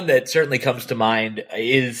one that certainly comes to mind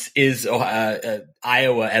is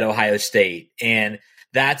Iowa at Ohio State. And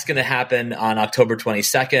that's going to happen on October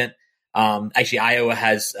 22nd. Actually, Iowa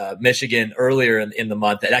has Michigan earlier in the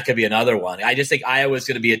month. That could be another one. I just think Iowa is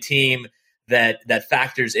going to be a team that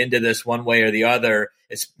factors into this one way or the other.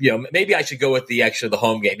 It's, maybe I should go with the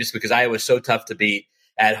home game just because Iowa's so tough to beat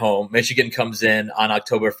at home. Michigan comes in on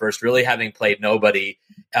October 1st, really having played nobody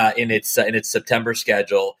in its September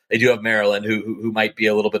schedule. They do have Maryland, who might be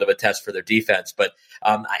a little bit of a test for their defense, but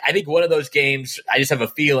I think one of those games, I just have a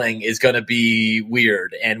feeling, is going to be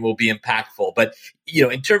weird and will be impactful. But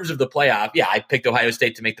in terms of the playoff, I picked Ohio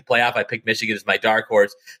State to make the playoff. I picked Michigan as my dark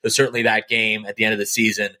horse. So certainly that game at the end of the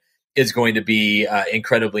season is going to be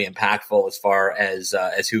incredibly impactful as far as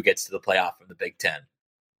who gets to the playoff from the Big Ten.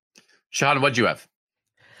 Sean, what'd you have?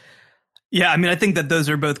 Yeah, I mean, I think that those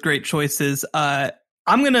are both great choices. I'm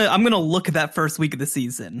gonna look at that first week of the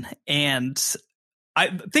season, and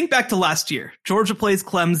I think back to last year. Georgia plays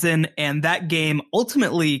Clemson, and that game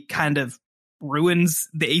ultimately kind of ruins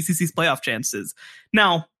the ACC's playoff chances.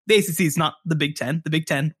 Now, the ACC is not the Big Ten. The Big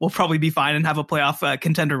Ten will probably be fine and have a playoff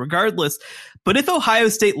contender regardless. But if Ohio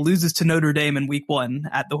State loses to Notre Dame in week 1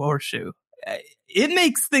 at the Horseshoe, it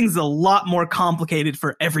makes things a lot more complicated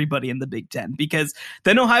for everybody in the Big Ten, because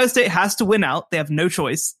then Ohio State has to win out. They have no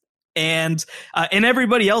choice. And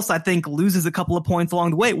everybody else, I think, loses a couple of points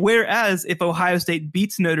along the way. Whereas if Ohio State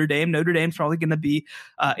beats Notre Dame's probably going to be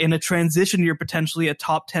in a transition year, potentially a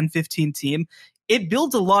top 10, 15 team. It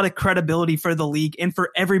builds a lot of credibility for the league and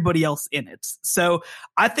for everybody else in it. So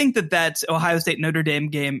I think that Ohio State-Notre Dame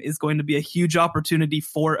game is going to be a huge opportunity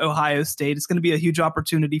for Ohio State. It's going to be a huge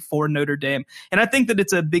opportunity for Notre Dame. And I think that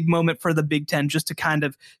it's a big moment for the Big Ten just to kind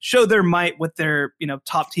of show their might with their,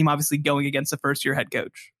 top team obviously going against a first-year head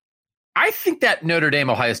coach. I think that Notre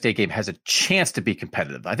Dame-Ohio State game has a chance to be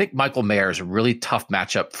competitive. I think Michael Mayer is a really tough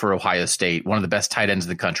matchup for Ohio State, one of the best tight ends in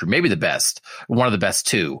the country, maybe the best, one of the best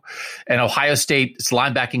too. And Ohio State's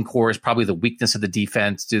linebacking core is probably the weakness of the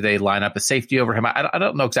defense. Do they line up a safety over him? I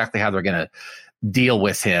don't know exactly how they're going to deal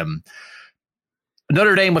with him.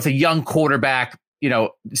 Notre Dame with a young quarterback,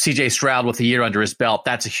 CJ Stroud with a year under his belt,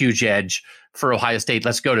 that's a huge edge for Ohio State.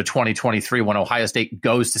 Let's go to 2023 when Ohio State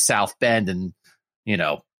goes to South Bend and,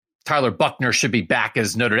 Tyler Buckner should be back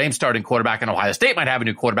as Notre Dame starting quarterback, and Ohio State might have a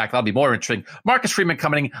new quarterback. That'll be more interesting. Marcus Freeman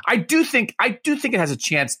coming in. I do think it has a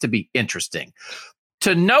chance to be interesting.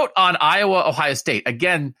 To note on Iowa, Ohio State,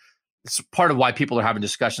 again, it's part of why people are having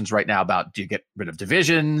discussions right now about, do you get rid of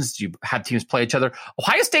divisions? Do you have teams play each other?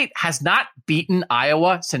 Ohio State has not beaten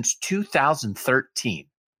Iowa since 2013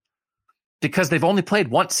 because they've only played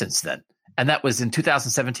once since then. And that was in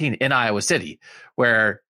 2017 in Iowa City,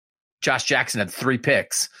 where Josh Jackson had 3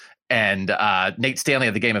 picks. And Nate Stanley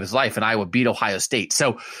had the game of his life, and Iowa beat Ohio State.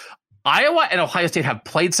 So Iowa and Ohio State have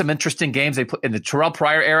played some interesting games. They in the Terrell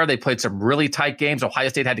Pryor era, they played some really tight games. Ohio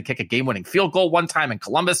State had to kick a game-winning field goal one time in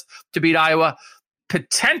Columbus to beat Iowa.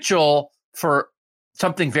 Potential for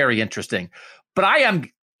something very interesting. But I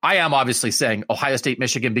am obviously saying Ohio State,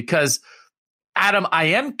 Michigan, because, Adam, I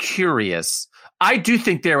am curious. I do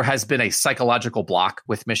think there has been a psychological block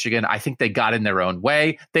with Michigan. I think they got in their own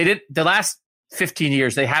way. They didn't. The last 15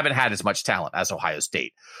 years, they haven't had as much talent as Ohio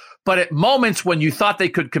State. But at moments when you thought they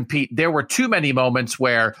could compete, there were too many moments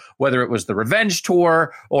where, whether it was the revenge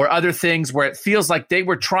tour or other things, where it feels like they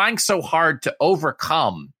were trying so hard to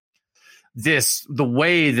overcome the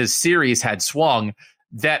way the series had swung,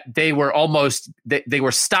 that they were they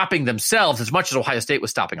were stopping themselves as much as Ohio State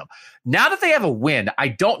was stopping them. Now that they have a win, I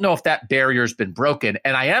don't know if that barrier's been broken.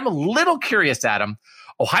 And I am a little curious, Adam.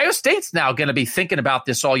 Ohio State's now going to be thinking about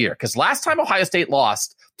this all year, because last time Ohio State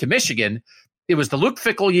lost to Michigan, it was the Luke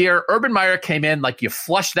Fickell year. Urban Meyer came in, like, you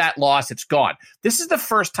flush that loss, it's gone. This is the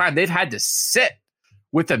first time they've had to sit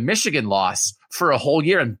with a Michigan loss for a whole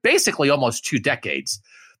year and basically almost 2 decades.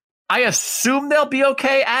 I assume they'll be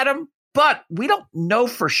okay, Adam, but we don't know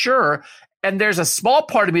for sure. And there's a small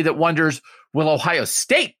part of me that wonders, will Ohio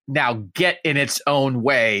State now get in its own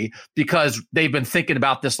way, because they've been thinking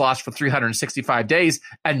about this loss for 365 days,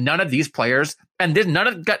 and none of these players and none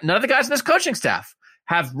of the guys in this coaching staff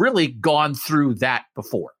have really gone through that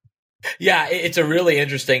before. Yeah, it's a really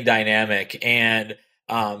interesting dynamic. And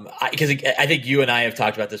because I think you and I have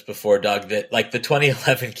talked about this before, Doug, that like the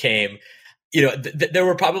 2011 game, there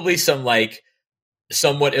were probably some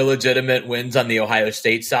somewhat illegitimate wins on the Ohio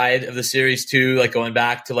State side of the series too, like going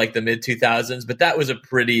back to like the mid 2000s, but that was a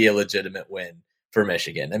pretty illegitimate win for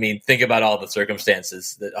Michigan. I mean, think about all the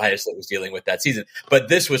circumstances that Ohio State was dealing with that season, but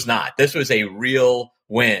this was not. This was a real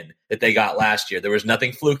win that they got last year. There was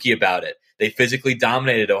nothing fluky about it. They physically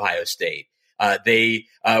dominated Ohio State. They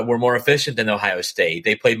were more efficient than Ohio State.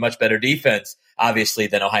 They played much better defense, obviously,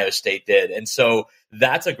 than Ohio State did. And so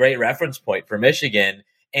that's a great reference point for Michigan.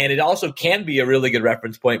 And it also can be a really good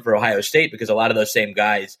reference point for Ohio State, because a lot of those same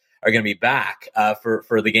guys are going to be back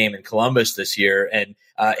for the game in Columbus this year, and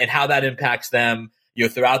how that impacts them,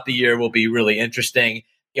 throughout the year will be really interesting.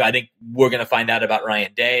 I think we're going to find out about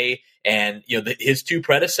Ryan Day and his two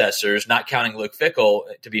predecessors, not counting Luke Fickell,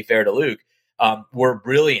 to be fair to Luke, were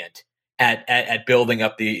brilliant at building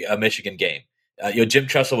up the Michigan game. Jim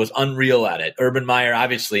Tressel was unreal at it. Urban Meyer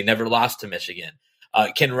obviously never lost to Michigan.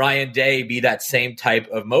 Can Ryan Day be that same type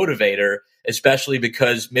of motivator, especially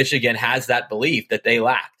because Michigan has that belief that they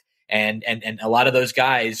lacked? And a lot of those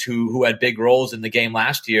guys who had big roles in the game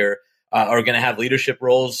last year are going to have leadership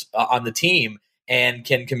roles on the team and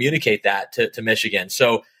can communicate that to Michigan.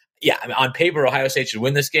 So, yeah, I mean, on paper, Ohio State should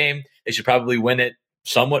win this game. They should probably win it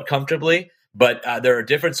somewhat comfortably. But there are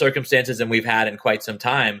different circumstances than we've had in quite some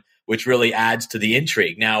time, which really adds to the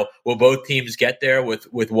intrigue. Now, will both teams get there with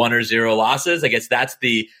 1 or 0 losses? I guess that's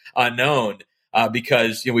the unknown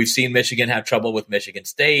because we've seen Michigan have trouble with Michigan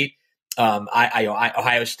State.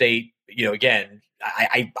 Ohio State, again,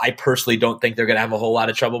 I personally don't think they're going to have a whole lot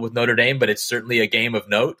of trouble with Notre Dame, but it's certainly a game of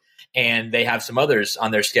note. And they have some others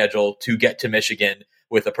on their schedule to get to Michigan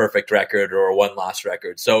with a perfect record or a 1-loss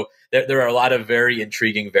record. So there are a lot of very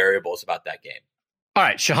intriguing variables about that game. All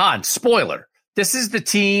right, Shahan, spoiler. This is the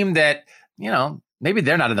team that, maybe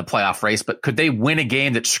they're not in the playoff race, but could they win a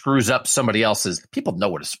game that screws up somebody else's? People know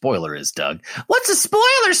what a spoiler is, Doug. What's a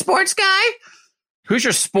spoiler, sports guy? Who's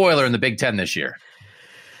your spoiler in the Big Ten this year?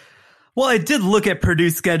 Well, I did look at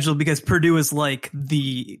Purdue's schedule because Purdue is like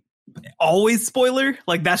the always spoiler.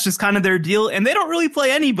 Like that's just kind of their deal. And they don't really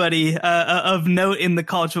play anybody of note in the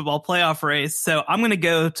college football playoff race. So I'm going to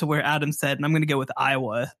go to where Adam said, and I'm going to go with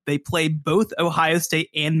Iowa. They play both Ohio State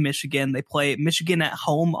and Michigan. They play Michigan at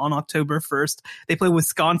home on October 1st. They play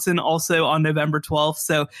Wisconsin also on November 12th.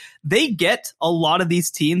 So they get a lot of these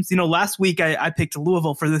teams. Last week I picked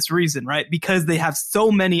Louisville for this reason, right? Because they have so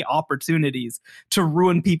many opportunities to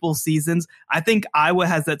ruin people's seasons. I think Iowa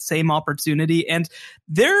has that same opportunity, and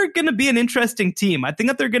they're going to be an interesting team. I think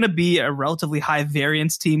that they're going to be a relatively high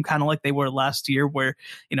variance team, kind of like they were last year, where,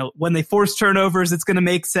 when they force turnovers, it's going to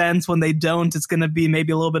make sense. When they don't, it's going to be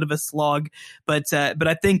maybe a little bit of a slog. But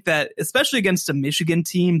I think that especially against a Michigan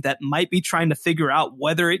team that might be trying to figure out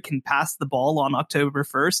whether it can pass the ball on October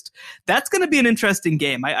 1st, that's going to be an interesting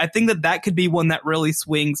game. I think that could be one that really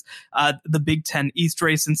swings the Big Ten East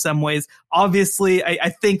race in some ways. Obviously, I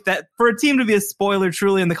think that for a team to be a spoiler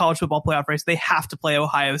truly in the college football playoff race, they have to play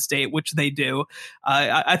Ohio State, which they do.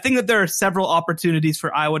 I think that there are several opportunities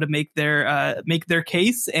for Iowa to make their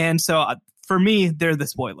case, and so for me, they're the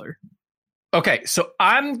spoiler. Okay, so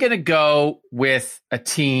I'm going to go with a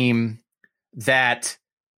team that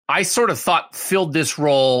I sort of thought filled this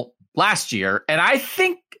role last year, and I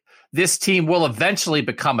think this team will eventually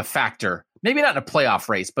become a factor. Maybe not in a playoff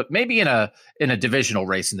race, but maybe in a divisional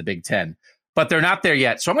race in the Big Ten. But they're not there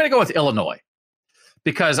yet, so I'm going to go with Illinois.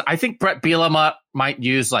 Because I think Brett Bielema might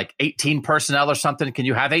use like 18 personnel or something. Can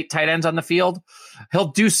you have 8 tight ends on the field? He'll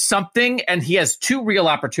do something, and he has 2 real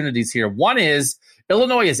opportunities here. One is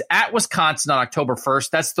Illinois is at Wisconsin on October 1st.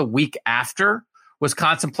 That's the week after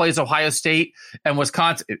Wisconsin plays Ohio State. And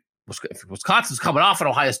if Wisconsin's coming off an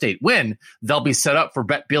Ohio State win, they'll be set up for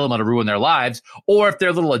Brett Bielema to ruin their lives. Or if they're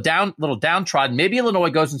a little downtrodden, maybe Illinois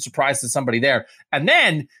goes and surprises somebody there. And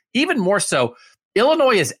then, even more so,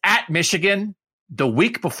 Illinois is at Michigan the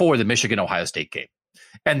week before the Michigan-Ohio State game.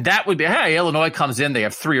 And that would be, hey, Illinois comes in, they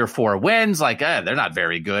have 3 or 4 wins, they're not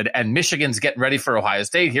very good. And Michigan's getting ready for Ohio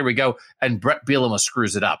State. Here we go. And Brett Bielema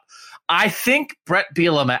screws it up. I think Brett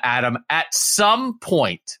Bielema, Adam, at some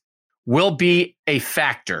point will be a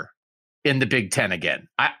factor in the Big Ten again.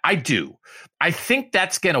 I do. I think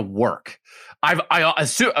that's going to work.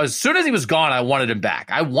 As soon as he was gone, I wanted him back.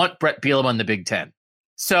 I want Brett Bielema in the Big Ten.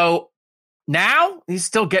 So now he's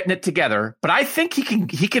still getting it together, but I think he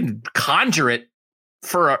can conjure it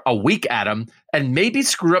for a week, Adam, and maybe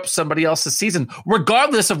screw up somebody else's season,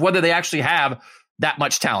 regardless of whether they actually have that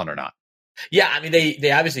much talent or not. Yeah, I mean,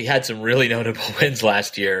 they obviously had some really notable wins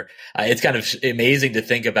last year. It's kind of amazing to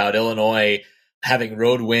think about Illinois having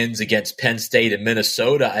road wins against Penn State and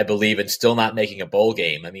Minnesota, I believe, and still not making a bowl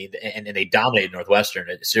game. I mean, and they dominated Northwestern,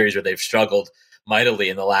 a series where they've struggled mightily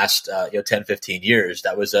in the last 10, 15 years.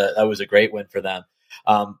 That was a great win for them.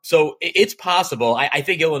 So it's possible. I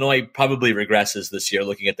think Illinois probably regresses this year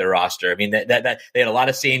looking at their roster. I mean, that they had a lot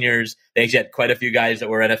of seniors. They actually had quite a few guys that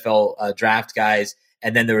were NFL draft guys.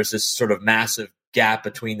 And then there was this sort of massive gap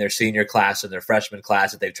between their senior class and their freshman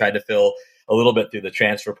class that they've tried to fill a little bit through the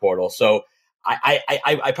transfer portal. So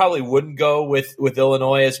I probably wouldn't go with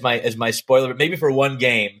Illinois as my spoiler, but maybe for one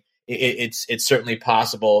game, it's certainly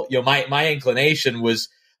possible. My inclination was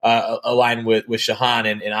aligned with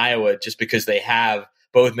Shahan in Iowa, just because they have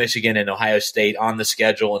both Michigan and Ohio State on the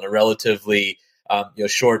schedule in a relatively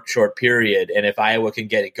short period. And if Iowa can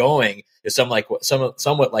get it going, is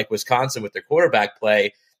somewhat like Wisconsin with their quarterback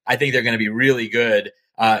play, I think they're going to be really good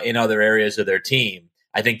in other areas of their team.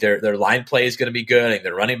 I think their line play is going to be good. I think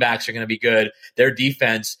their running backs are going to be good. Their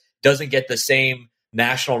defense doesn't get the same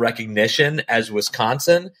national recognition as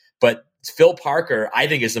Wisconsin, but Phil Parker, I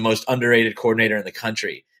think, is the most underrated coordinator in the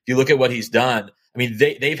country. If you look at what he's done, I mean,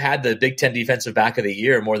 they've had the Big Ten Defensive Back of the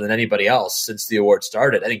Year more than anybody else since the award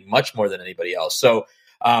started. I think much more than anybody else. So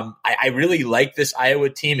I really like this Iowa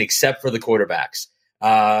team, except for the quarterbacks.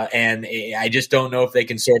 And I just don't know if they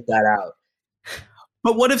can sort that out.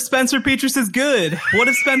 But what if Spencer Petras is good? What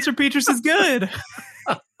if Spencer Petras is good?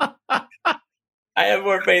 I have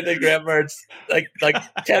more faith in Graham Mertz, like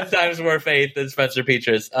 10 times more faith than Spencer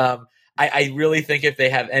Petras. I really think if they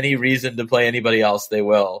have any reason to play anybody else, they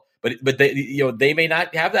will. But they may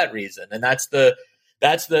not have that reason, and that's where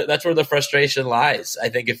the frustration lies. I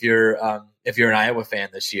think if you're an Iowa fan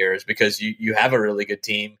this year, is because you have a really good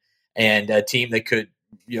team and a team that could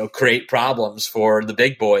create problems for the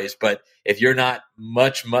big boys, but if you're not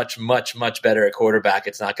much better at quarterback,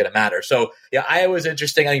 it's not going to matter. So yeah, Iowa's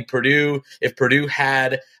interesting. I think if Purdue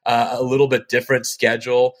had a little bit different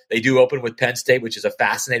schedule, they do open with Penn State, which is a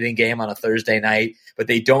fascinating game on a Thursday night, but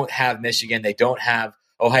they don't have Michigan. They don't have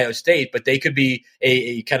Ohio State, but they could be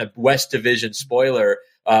a kind of West Division spoiler.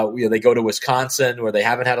 They go to Wisconsin where they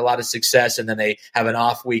haven't had a lot of success, and then they have an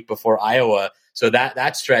off week before Iowa. So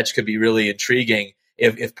that stretch could be really intriguing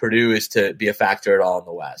if Purdue is to be a factor at all in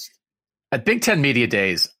the West. At Big Ten Media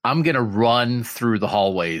Days, I'm going to run through the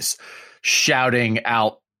hallways shouting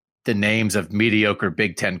out the names of mediocre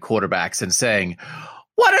Big Ten quarterbacks and saying,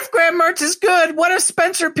 what if Graham Mertz is good? What if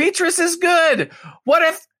Spencer Petras is good? What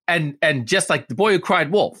if, and just like the boy who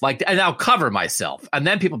cried wolf, and I'll cover myself. And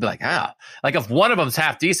then people be like, like if one of them's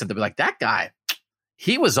half decent, they'll be like, that guy,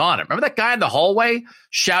 he was on it. Remember that guy in the hallway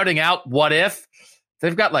shouting out, what if?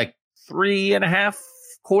 They've got like 3.5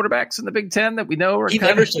 quarterbacks in the Big Ten that we know are. He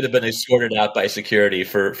never should have been escorted out by security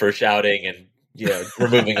for shouting and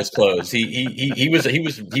removing his clothes. He was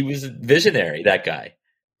a visionary, that guy.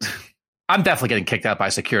 I'm definitely getting kicked out by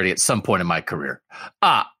security at some point in my career.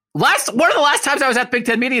 One of the last times I was at Big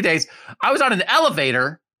Ten Media Days, I was on an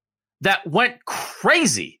elevator that went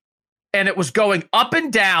crazy, and it was going up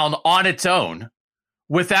and down on its own.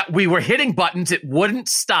 With that, we were hitting buttons. It wouldn't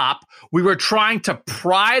stop. We were trying to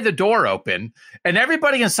pry the door open, and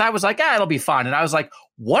everybody inside was like, it'll be fine. And I was like,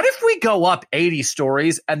 what if we go up 80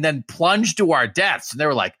 stories and then plunge to our deaths? And they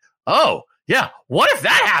were like, oh, yeah, what if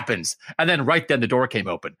that happens? And then right then the door came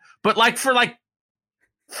open. But for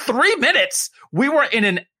 3 minutes, we were in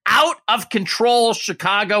an out-of-control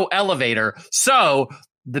Chicago elevator. So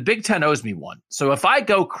the Big Ten owes me one. So if I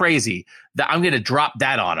go crazy, I'm going to drop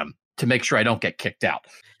that on them to make sure I don't get kicked out.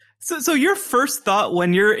 So your first thought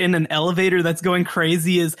when you're in an elevator that's going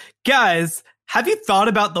crazy is, guys, have you thought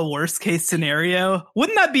about the worst case scenario?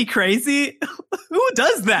 Wouldn't that be crazy? Who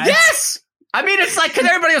does that? Yes! I mean, it's like, because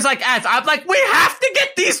everybody was like, I'm like, we have to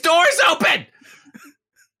get these doors open!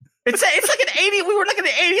 It's like we were like an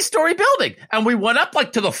 80-story building, and we went up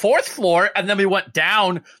to the 4th floor, and then we went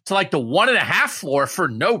down to the 1.5 floor for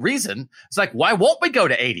no reason. It's like, why won't we go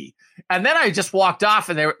to 80? And then I just walked off,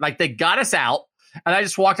 and they got us out, and I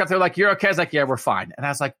just walked up. They're like, "You're okay?" I was like, "Yeah, we're fine." And I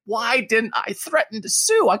was like, "Why didn't I threaten to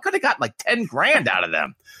sue? I could have got $10,000 out of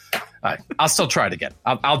them." I'll still try it again.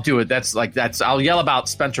 I'll do it. I'll yell about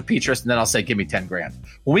Spencer Petras, and then I'll say, "Give me $10,000."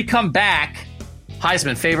 When we come back,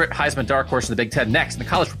 Heisman favorite, Heisman dark horse in the Big Ten next in the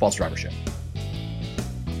College Football Survivor Show.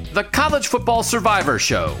 The College Football Survivor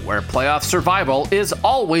Show, where playoff survival is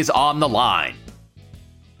always on the line.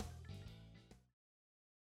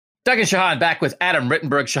 Doug and Shahan back with Adam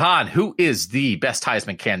Rittenberg. Shahan, who is the best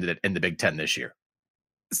Heisman candidate in the Big Ten this year?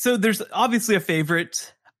 So there's obviously a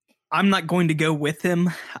favorite. I'm not going to go with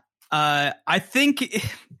him. I think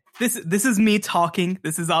this is me talking.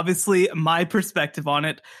 This is obviously my perspective on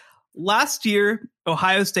it. Last year,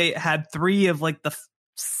 Ohio State had 3 of the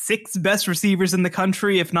 6 best receivers in the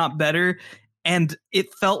country, if not better. And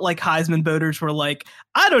it felt like Heisman voters were like,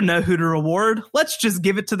 I don't know who to reward. Let's just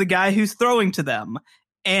give it to the guy who's throwing to them.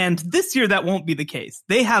 And this year, that won't be the case.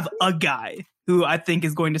 They have a guy who I think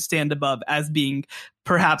is going to stand above as being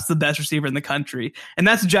perhaps the best receiver in the country. And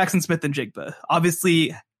that's Jackson Smith and Jigba.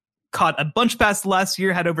 Obviously, caught a bunch of passes last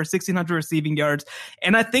year, had over 1,600 receiving yards,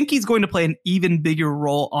 and I think he's going to play an even bigger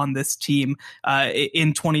role on this team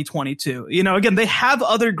in 2022. Again, they have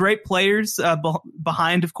other great players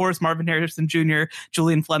behind, of course, Marvin Harrison Jr.,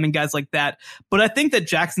 Julian Fleming, guys like that. But I think that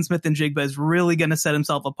Jackson Smith-Njigba is really going to set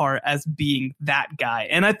himself apart as being that guy.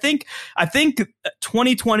 And I think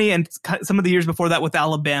 2020 and some of the years before that with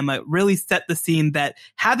Alabama really set the scene that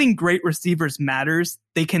having great receivers matters.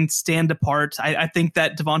 They can stand apart. I think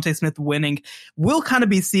that Devontae Smith winning will kind of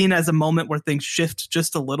be seen as a moment where things shift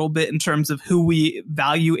just a little bit in terms of who we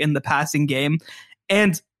value in the passing game.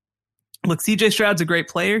 And look, CJ Stroud's a great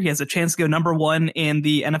player. He has a chance to go number 1 in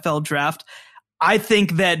the NFL draft. I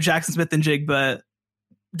think that Jackson Smith-Njigba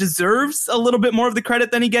deserves a little bit more of the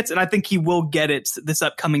credit than he gets, and I think he will get it this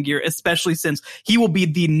upcoming year, especially since he will be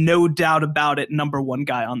the no doubt about it number 1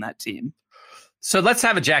 guy on that team. So let's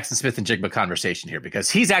have a Jackson Smith-Njigba conversation here, because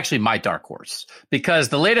he's actually my dark horse. Because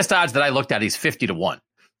the latest odds that I looked at, he's 50-1.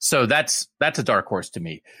 So that's a dark horse to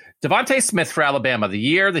me. Devontae Smith for Alabama, the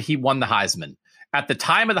year that he won the Heisman, at the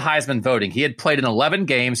time of the Heisman voting, he had played in 11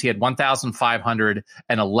 games. He had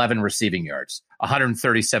 1,511 receiving yards,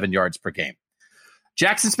 137 yards per game.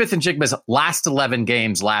 Jackson Smith-Njigba's last 11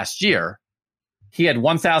 games last year, he had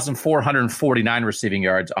 1,449 receiving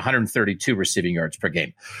yards, 132 receiving yards per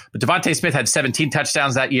game. But Devontae Smith had 17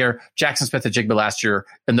 touchdowns that year. Jackson Smith-Njigba last year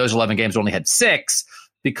in those 11 games only had 6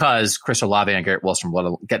 because Chris Olave and Garrett Wilson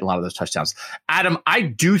were getting a lot of those touchdowns. Adam, I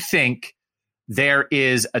do think there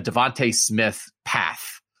is a Devontae Smith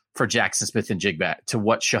path for Jackson Smith-Njigba to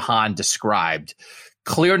what Shahan described.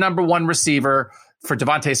 Clear number 1 receiver. For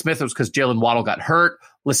Devontae Smith, it was because Jalen Waddle got hurt.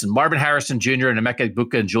 Listen, Marvin Harrison Jr. and Emeka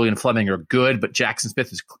Egbuka and Julian Fleming are good, but Jackson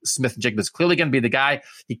Smith-Njigba is clearly going to be the guy.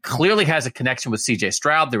 He clearly has a connection with CJ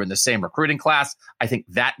Stroud. They're in the same recruiting class. I think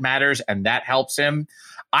that matters, and that helps him.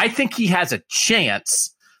 I think he has a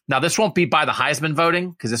chance. Now, this won't be by the Heisman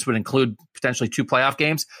voting, because this would include potentially 2 playoff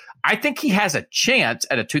games. I think he has a chance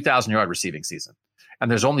at a 2,000-yard receiving season. And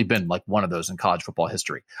there's only been like one of those in college football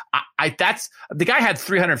history. That's the guy had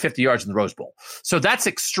 350 yards in the Rose Bowl. So that's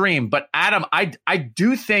extreme. But Adam, I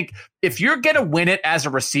do think if you're going to win it as a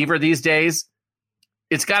receiver these days,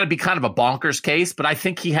 it's got to be kind of a bonkers case. But I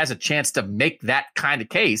think he has a chance to make that kind of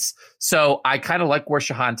case. So I kind of like where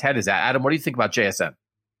Shahan's head is at. Adam, what do you think about JSN?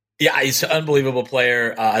 Yeah, he's an unbelievable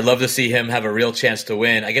player. I'd love to see him have a real chance to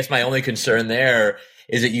win. I guess my only concern there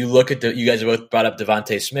is that you look at you guys have both brought up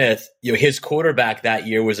Devontae Smith. His quarterback that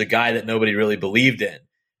year was a guy that nobody really believed in.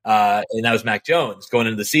 And that was Mac Jones going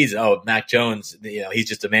into the season. Oh, Mac Jones, he's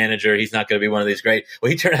just a manager. He's not going to be one of these great.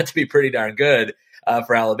 Well, he turned out to be pretty darn good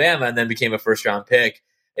for Alabama and then became a first-round pick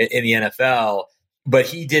in the NFL. But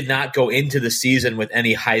he did not go into the season with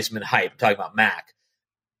any Heisman hype. I'm talking about Mac.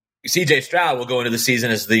 CJ Stroud will go into the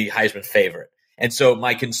season as the Heisman favorite. And so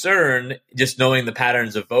my concern, just knowing the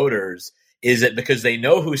patterns of voters, is that because they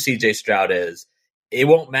know who CJ Stroud is, it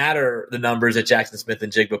won't matter the numbers that Jackson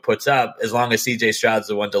Smith-Njigba puts up as long as CJ Stroud's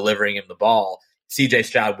the one delivering him the ball. CJ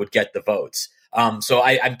Stroud would get the votes. So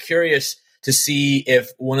I'm curious to see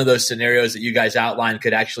if one of those scenarios that you guys outlined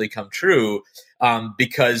could actually come true,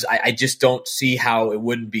 because I just don't see how it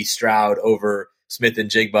wouldn't be Stroud over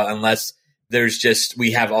Smith-Njigba unless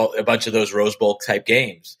we have a bunch of those Rose Bowl type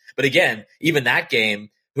games. But again, even that game,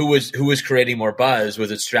 who was creating more buzz?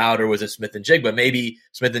 Was it Stroud or was it Smith-Njigba? Maybe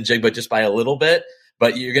Smith-Njigba just by a little bit,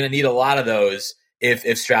 but you're going to need a lot of those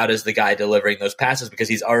if Stroud is the guy delivering those passes, because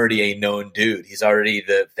he's already a known dude. He's already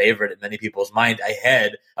the favorite in many people's mind,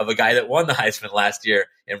 ahead of a guy that won the Heisman last year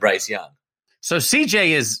in Bryce Young. So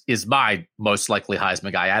CJ is my most likely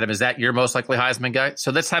Heisman guy. Adam, is that your most likely Heisman guy?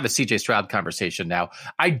 So let's have a CJ Stroud conversation now.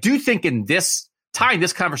 I do think tying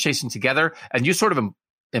this conversation together, and you sort of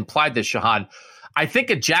implied this, Shahan, I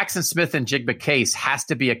think a Jackson Smith-Njigba case has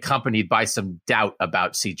to be accompanied by some doubt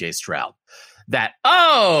about CJ Stroud. That,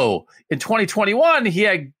 in 2021, he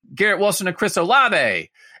had Garrett Wilson and Chris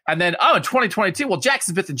Olave. And then, in 2022, well,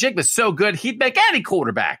 Jackson Smith-Njigba is so good, he'd make any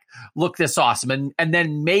quarterback look this awesome. And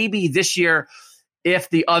then maybe this year, if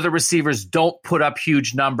the other receivers don't put up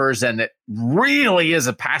huge numbers and it really is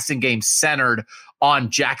a passing game centered on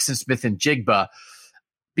Jackson Smith-Njigba,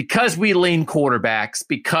 because we lean quarterbacks,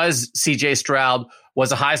 because CJ Stroud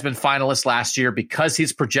was a Heisman finalist last year, because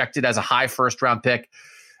he's projected as a high first-round pick,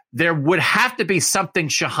 there would have to be something,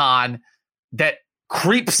 Shahan, that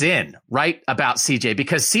creeps in, right, about CJ,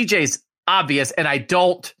 because CJ's obvious, and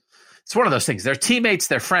it's one of those things. They're teammates,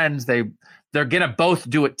 they're friends, they're going to both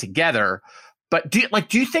do it together. But do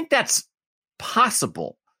you think that's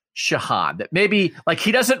possible, Shahan, that maybe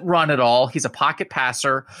he doesn't run at all. He's a pocket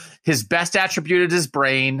passer. His best attribute is his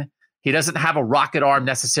brain. He doesn't have a rocket arm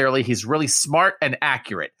necessarily. He's really smart and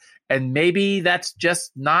accurate. And maybe that's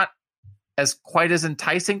just not as quite as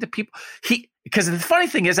enticing to people. Because the funny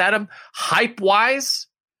thing is, Adam, hype-wise,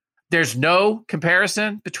 there's no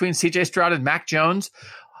comparison between CJ Stroud and Mac Jones.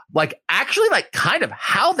 Actually, kind of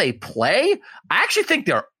how they play, I actually think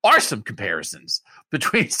there are some comparisons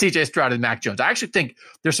between CJ Stroud and Mac Jones. I actually think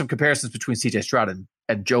there's some comparisons between CJ Stroud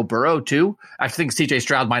and Joe Burrow, too. I think CJ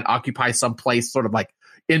Stroud might occupy some place sort of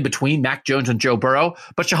in between Mac Jones and Joe Burrow.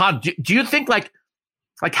 But Shahan, do you think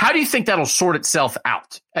how do you think that'll sort itself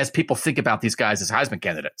out as people think about these guys as Heisman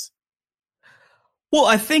candidates? Well,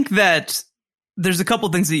 I think that there's a couple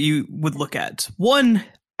things that you would look at. One,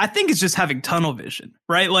 I think it's just having tunnel vision,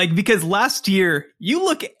 right? Because last year, you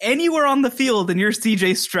look anywhere on the field and you're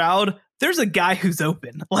CJ Stroud, there's a guy who's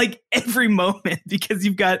open every moment because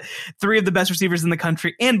you've got three of the best receivers in the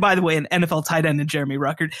country. And by the way, an NFL tight end in Jeremy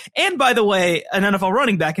Ruckert. And by the way, an NFL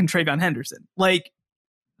running back in Travion Henderson.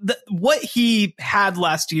 What he had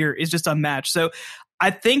last year is just unmatched. So I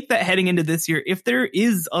think that heading into this year, if there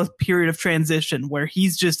is a period of transition where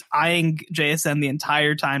he's just eyeing JSN the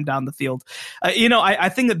entire time down the field, I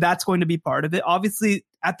think that that's going to be part of it. Obviously,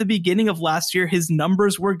 at the beginning of last year, his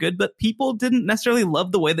numbers were good, but people didn't necessarily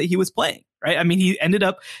love the way that he was playing, right? I mean, he ended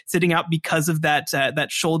up sitting out because of that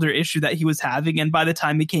shoulder issue that he was having. And by the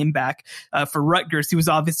time he came back for Rutgers, he was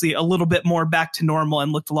obviously a little bit more back to normal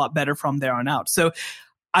and looked a lot better from there on out. So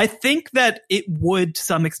I think that it would to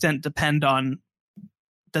some extent depend on,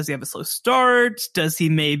 does he have a slow start? Does he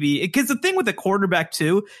maybe, because the thing with a quarterback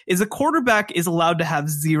too is a quarterback is allowed to have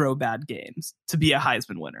 0 bad games to be a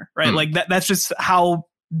Heisman winner, right? That's just how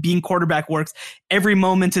being quarterback works. Every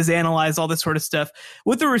moment is analyzed, all this sort of stuff.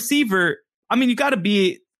 With a receiver, I mean, you got to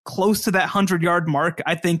be close to that 100-yard mark,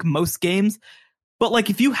 I think, most games. But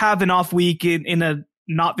if you have an off week in a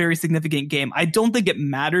not very significant game, I don't think it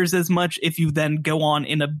matters as much if you then go on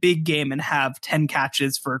in a big game and have 10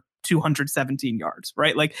 catches for 217 yards,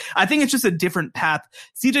 right? I think it's just a different path.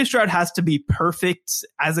 CJ Stroud has to be perfect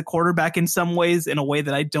as a quarterback in some ways, in a way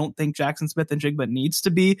that I don't think Jackson Smith-Njigba needs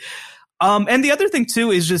to be. And the other thing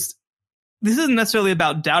too is just, this isn't necessarily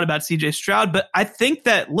about doubt about CJ Stroud, but I think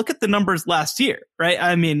that look at the numbers last year, right?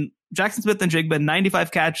 I mean, Jackson Smith-Njigba,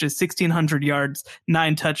 95 catches, 1,600 yards,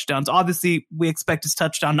 9 touchdowns. Obviously, we expect his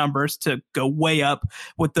touchdown numbers to go way up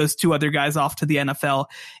with those 2 other guys off to the NFL.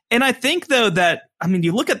 And I think, though, that, I mean,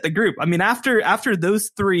 you look at the group. I mean, after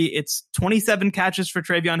those 3, it's 27 catches for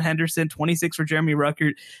Travion Henderson, 26 for Jeremy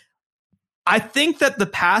Ruckert. I think that the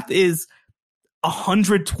path is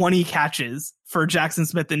 120 catches for Jackson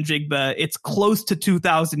Smith-Njigba. It's close to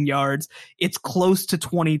 2,000 yards. It's close to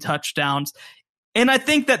 20 touchdowns. And I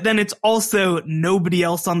think that then it's also nobody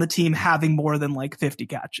else on the team having more than 50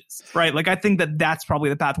 catches, right? I think that that's probably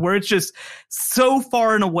the path where it's just so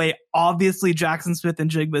far and away, obviously Jackson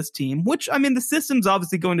Smith-Njigba's team, which, I mean, the system's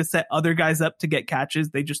obviously going to set other guys up to get catches.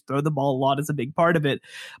 They just throw the ball a lot as a big part of it.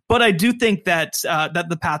 But I do think that that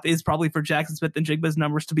the path is probably for Jackson Smith-Njigba's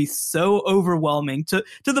numbers to be so overwhelming to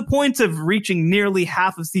the point of reaching nearly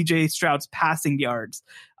half of CJ Stroud's passing yards.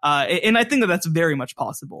 And I think that that's very much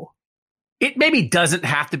possible. It maybe doesn't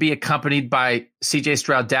have to be accompanied by CJ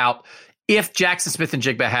Stroud doubt if Jackson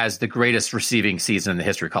Smith-Njigba has the greatest receiving season in the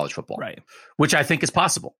history of college football, right? Which I think is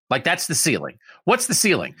possible. That's the ceiling. What's the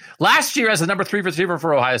ceiling? Last year, as the number 3 receiver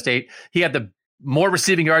for Ohio State, he had the more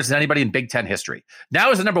receiving yards than anybody in Big Ten history. Now,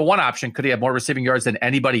 as the number 1 option, could he have more receiving yards than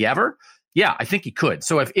anybody ever? Yeah, I think he could.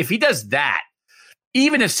 So if he does that,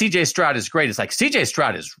 even if CJ Stroud is great, it's CJ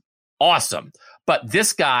Stroud is awesome, but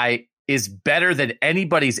this guy is better than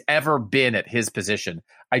anybody's ever been at his position.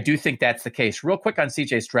 I do think that's the case. Real quick on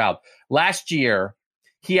CJ Stroud. Last year,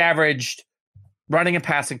 he averaged running and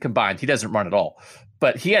passing combined. He doesn't run at all,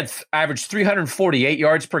 but he had averaged 348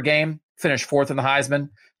 yards per game, finished 4th in the Heisman.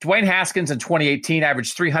 Dwayne Haskins in 2018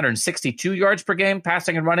 averaged 362 yards per game,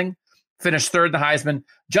 passing and running, finished 3rd in the Heisman.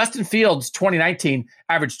 Justin Fields, 2019,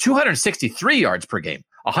 averaged 263 yards per game,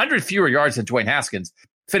 100 fewer yards than Dwayne Haskins,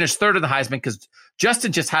 finished 3rd in the Heisman because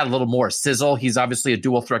Justin just had a little more sizzle. He's obviously a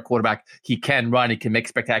dual threat quarterback. He can run. He can make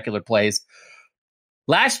spectacular plays.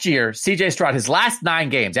 Last year, CJ Stroud, his last 9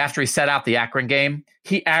 games after he set out the Akron game,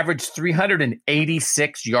 he averaged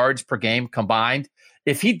 386 yards per game combined.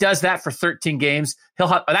 If he does that for 13 games, he'll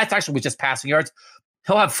have, that's actually with just passing yards,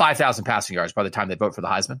 he'll have 5,000 passing yards by the time they vote for the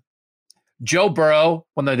Heisman. Joe Burrow,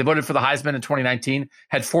 when they voted for the Heisman in 2019,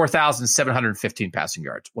 had 4,715 passing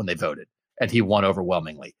yards when they voted, and he won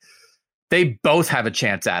overwhelmingly. They both have a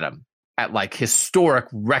chance at him at historic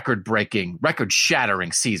record-breaking,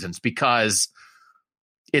 record-shattering seasons because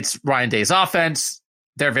it's Ryan Day's offense.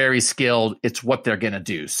 They're very skilled. It's what they're going to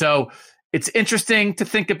do. So it's interesting to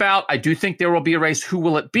think about. I do think there will be a race. Who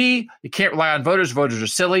will it be? You can't rely on voters. Voters are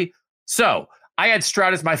silly. So I had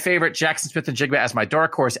Stroud as my favorite, Jackson Smith-Njigba as my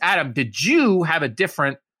dark horse. Adam, did you have a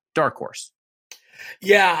different dark horse?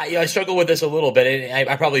 Yeah, I struggle with this a little bit.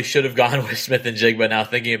 I probably should have gone with Smith-Njigba now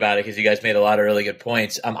thinking about it because you guys made a lot of really good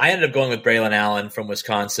points. I ended up going with Braylon Allen from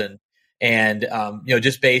Wisconsin. And,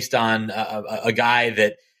 just based on a guy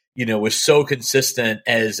that, was so consistent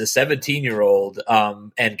as a 17-year-old.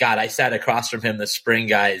 And God, I sat across from him this spring,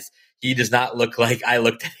 guys. He does not look like I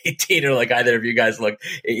looked at 18 or like either of you guys look.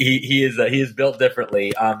 He is built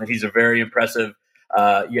differently. And he's a very impressive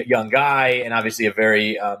young guy and obviously a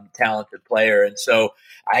very talented player. And so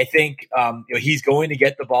I think he's going to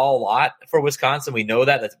get the ball a lot for Wisconsin. We know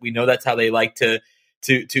that. We know that's how they like to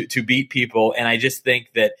beat people. And I just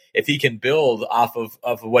think that if he can build off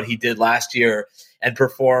of what he did last year and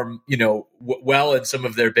perform, well in some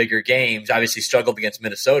of their bigger games, obviously struggled against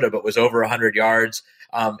Minnesota, but was over 100 yards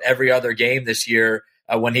every other game this year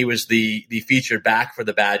when he was the featured back for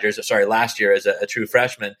the Badgers. Sorry, last year as a true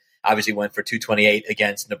freshman, obviously went for 228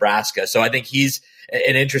 against Nebraska. So I think he's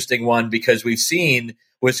an interesting one because we've seen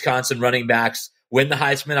Wisconsin running backs win the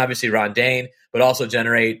Heisman, obviously Ron Dane, but also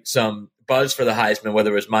generate some buzz for the Heisman,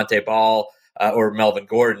 whether it was Monte Ball or Melvin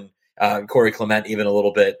Gordon, Corey Clement, even a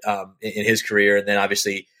little bit in his career. And then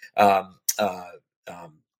obviously, well,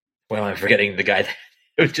 I'm forgetting the guy that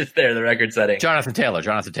was just there, the record setting. Jonathan Taylor. I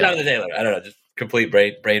don't know, just complete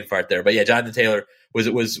brain fart there. But yeah, Jonathan Taylor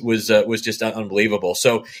was just unbelievable.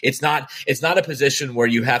 So it's not a position where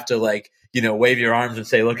you have to wave your arms and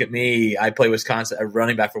say, look at me, I play Wisconsin, a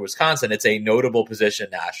running back for Wisconsin. It's a notable position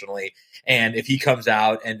nationally. And if he comes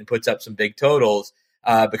out and puts up some big totals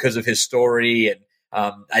because of his story, and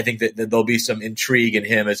I think that there'll be some intrigue in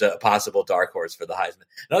him as a possible dark horse for the Heisman.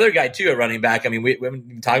 Another guy too, a running back. I mean, we haven't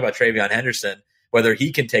even talked about TreVeyon Henderson, whether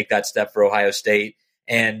he can take that step for Ohio State.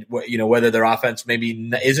 And, whether their offense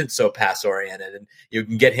maybe isn't so pass oriented, and you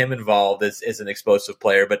can get him involved as an explosive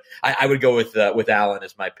player. But I would go with Allen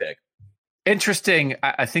as my pick. Interesting.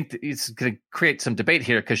 I think that it's going to create some debate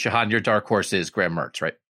here because, Shahan, your dark horse is Graham Mertz,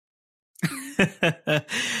 right?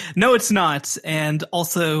 No, it's not. And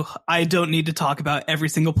also, I don't need to talk about every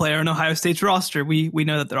single player on Ohio State's roster. We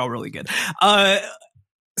know that they're all really good.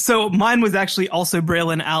 So mine was actually also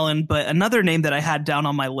Braylon Allen, but another name that I had down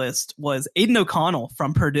on my list was Aiden O'Connell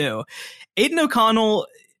from Purdue. Aiden O'Connell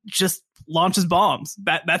just launches bombs.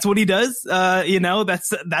 That's what he does.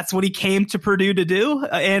 That's what he came to Purdue to do.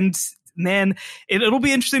 And man, it'll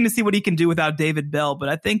be interesting to see what he can do without David Bell. But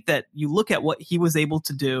I think that you look at what he was able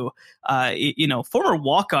to do, former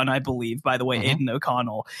walk-on, I believe, by the way, Aiden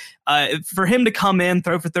O'Connell, for him to come in,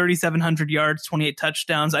 throw for 3,700 yards, 28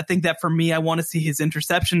 touchdowns. I think that for me, I want to see his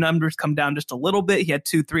interception numbers come down just a little bit. He had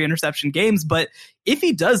 2-3 interception games, but if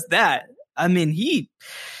he does that, I mean,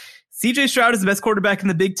 CJ Stroud is the best quarterback in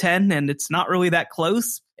the Big Ten, and it's not really that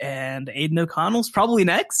close. And Aiden O'Connell's probably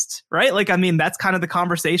next, right? That's kind of the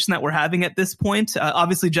conversation that we're having at this point.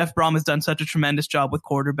 Obviously, Jeff Brom has done such a tremendous job with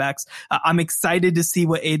quarterbacks. I'm excited to see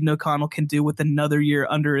what Aiden O'Connell can do with another year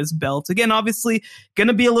under his belt. Again, obviously, going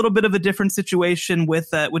to be a little bit of a different situation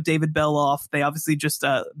with David Bell off. They obviously just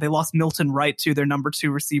they lost Milton Wright to their number 2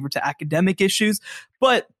 receiver to academic issues,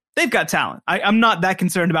 but they've got talent. I'm not that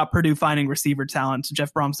concerned about Purdue finding receiver talent.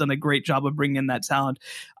 Jeff Brom's done a great job of bringing in that talent.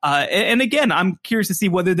 And again, I'm curious to see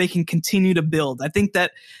whether they can continue to build. I think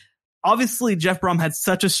that obviously Jeff Brom had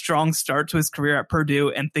such a strong start to his career at Purdue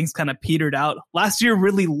and things kind of petered out. Last year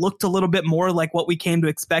really looked a little bit more like what we came to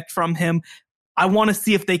expect from him. I want to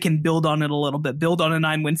see if they can build on it a little bit, build on a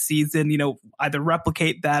 9-win season, either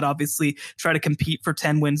replicate that, obviously try to compete for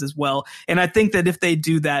 10 wins as well. And I think that if they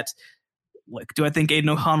do that, do I think Aiden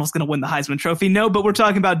O'Connell's going to win the Heisman Trophy? No, but we're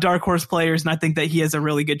talking about dark horse players, and I think that he has a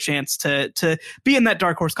really good chance to be in that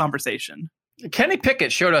dark horse conversation. Kenny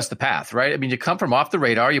Pickett showed us the path, right? I mean, you come from off the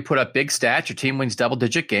radar, you put up big stats, your team wins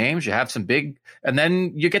double-digit games, you have some big, and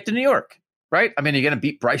then you get to New York, right? I mean, you're going to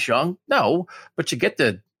beat Bryce Young? No, but you get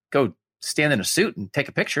to go stand in a suit and take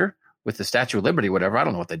a picture with the Statue of Liberty, whatever. I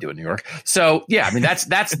don't know what they do in New York. So, yeah, I mean, that's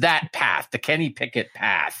that path, the Kenny Pickett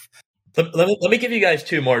path. Let me give you guys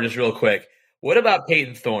 2 more just real quick. What about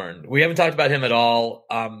Peyton Thorne? We haven't talked about him at all.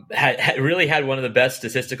 Really had one of the best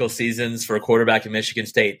statistical seasons for a quarterback in Michigan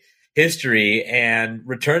State history, and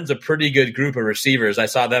returns a pretty good group of receivers. I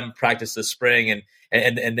saw them practice this spring,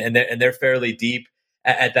 and they're fairly deep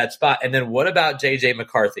at that spot. And then what about J.J.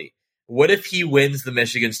 McCarthy? What if he wins the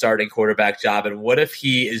Michigan starting quarterback job, and what if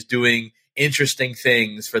he is doing interesting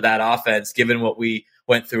things for that offense, given what we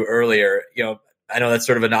went through earlier? I know that's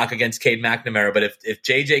sort of a knock against Cade McNamara, but if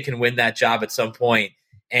JJ can win that job at some point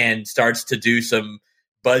and starts to do some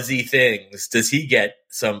buzzy things, does he get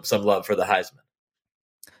some love for the Heisman?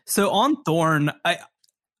 So on Thorne,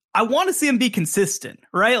 I want to see him be consistent,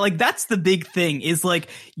 right? Like that's the big thing is like,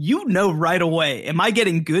 right away, am I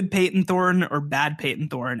getting good Peyton Thorne or bad Peyton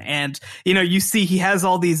Thorne? And, you see he has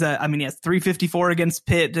all these, he has 354 against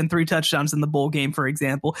Pitt and 3 touchdowns in the bowl game, for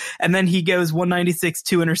example. And then he goes 196,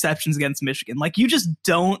 2 interceptions against Michigan. Like you just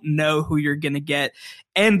don't know who you're going to get.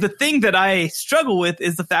 And the thing that I struggle with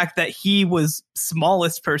is the fact that he was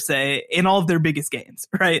smallest per se in all of their biggest games,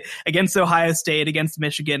 right? Against Ohio State, against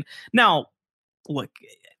Michigan. Now, look,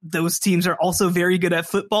 those teams are also very good at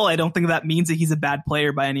football. I don't think that means that he's a bad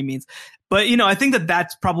player by any means. But, I think that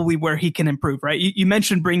that's probably where he can improve, right? You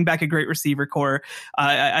mentioned bringing back a great receiver core.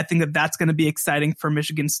 I think that that's going to be exciting for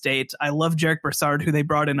Michigan State. I love Jarek Broussard, who they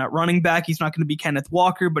brought in at running back. He's not going to be Kenneth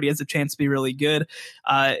Walker, but he has a chance to be really good.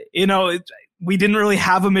 We didn't really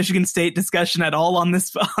have a Michigan State discussion at all on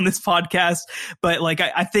this podcast, but like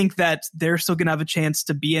I think that they're still going to have a chance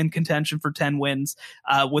to be in contention for 10 wins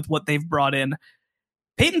with what they've brought in.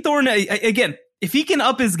 Peyton Thorne, again, if he can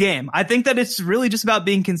up his game, I think that it's really just about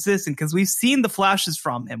being consistent because we've seen the flashes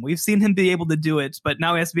from him. We've seen him be able to do it, but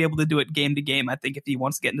now he has to be able to do it game to game, I think, if he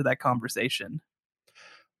wants to get into that conversation.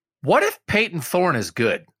 What if Peyton Thorne is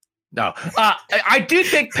good? No, I do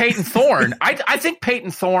think Peyton Thorne, I think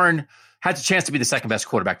Peyton Thorne has a chance to be the second best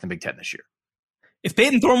quarterback in the Big Ten this year. If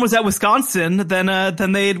Peyton Thorne was at Wisconsin,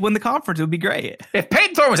 then they'd win the conference. It would be great. If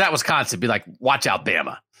Peyton Thorne was at Wisconsin, it'd be like, watch out,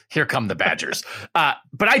 Bama. Here come the Badgers. But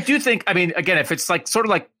I do think, again, if it's like sort of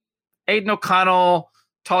like Aiden O'Connell,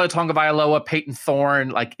 Talia Tagovailoa, Peyton Thorne,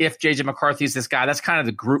 like if JJ McCarthy's this guy, that's kind of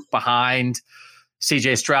the group behind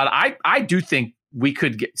CJ Stroud. I do think we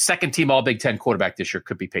could get second team all Big Ten quarterback this year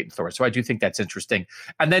could be Peyton Thorne. So I do think that's interesting.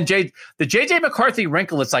 And then the JJ McCarthy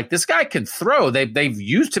wrinkle, it's like this guy can throw. They've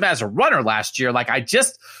used him as a runner last year. Like I'm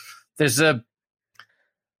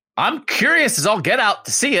curious as I'll get out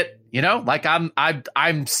to see it. Like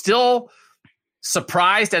I'm still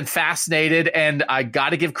surprised and fascinated, and I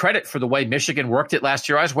got to give credit for the way Michigan worked it last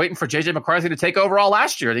year. I was waiting for JJ McCarthy to take over all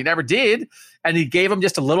last year, and he never did. And he gave him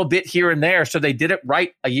just a little bit here and there. So they did it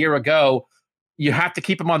right a year ago. You have to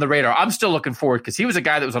keep him on the radar. I'm still looking forward because he was a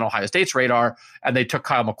guy that was on Ohio State's radar, and they took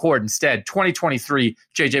Kyle McCord instead. 2023,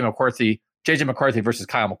 JJ McCarthy versus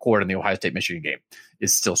Kyle McCord in the Ohio State-Michigan game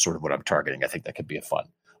is still sort of what I'm targeting. I think that could be a fun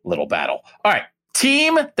little battle. All right.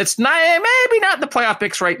 Team that's maybe not in the playoff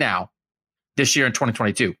mix right now, this year in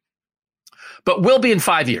 2022, but will be in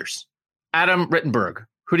 5 years. Adam Rittenberg,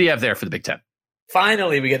 who do you have there for the Big Ten?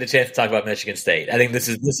 Finally, we get a chance to talk about Michigan State. I think this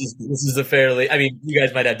is a fairly. I mean, you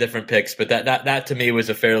guys might have different picks, but that to me was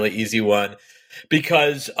a fairly easy one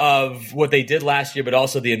because of what they did last year, but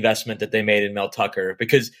also the investment that they made in Mel Tucker.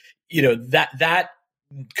 Because that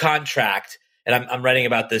contract. And I'm writing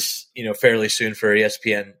about this, fairly soon for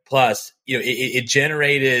ESPN Plus. It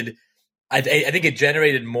generated, I think it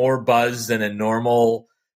generated more buzz than a normal,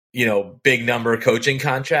 big number coaching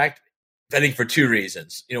contract. I think for 2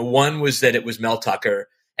 reasons. One was that it was Mel Tucker,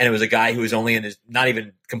 and it was a guy who was only not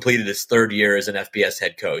even completed his 3rd year as an FBS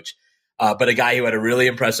head coach, but a guy who had a really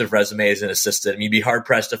impressive resume as an assistant. I mean, you'd be hard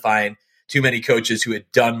pressed to find too many coaches who had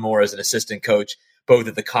done more as an assistant coach, both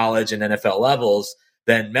at the college and NFL levels,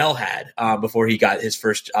 than Mel had before he got his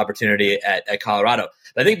first opportunity at Colorado.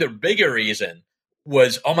 But I think the bigger reason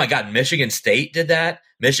was, oh my God, Michigan State did that.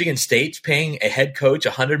 Michigan State's paying a head coach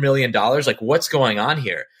 $100 million. Like, what's going on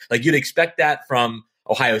here? Like, you'd expect that from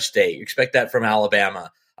Ohio State. You expect that from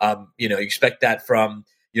Alabama. You expect that from,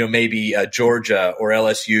 maybe Georgia or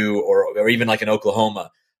LSU or even like an Oklahoma.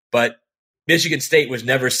 But Michigan State was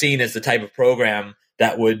never seen as the type of program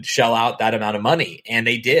that would shell out that amount of money. And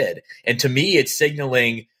they did. And to me, it's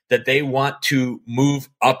signaling that they want to move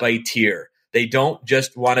up a tier. They don't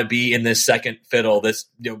just want to be in this second fiddle, this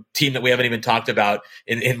team that we haven't even talked about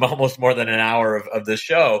in almost more than an hour of the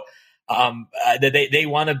show. They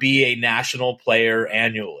want to be a national player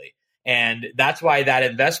annually. And that's why that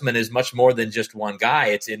investment is much more than just one guy.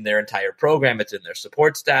 It's in their entire program. It's in their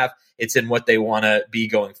support staff. It's in what they want to be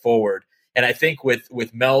going forward. And I think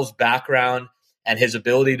with Mel's background and his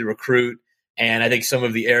ability to recruit, and I think some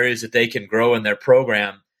of the areas that they can grow in their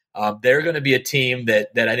program, they're going to be a team that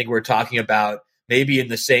I think we're talking about maybe in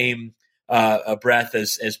the same breath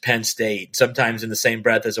as Penn State, sometimes in the same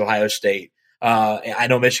breath as Ohio State. I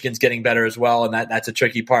know Michigan's getting better as well, and that's a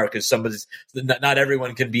tricky part because not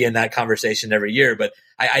everyone can be in that conversation every year. But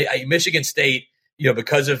Michigan State,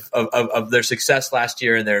 because of their success last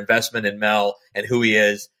year and their investment in Mel and who he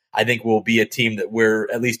is, I think will be a team that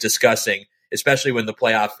we're at least discussing, especially when the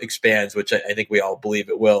playoff expands, which I think we all believe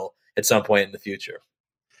it will at some point in the future.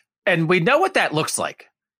 And we know what that looks like.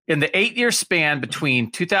 In the 8-year span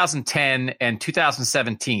between 2010 and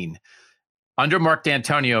 2017, under Mark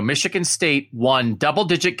D'Antonio, Michigan State won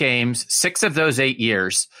double-digit games 6 of those 8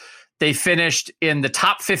 years. They finished in the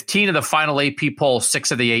top 15 of the final AP poll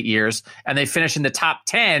 6 of the 8 years, and they finished in the top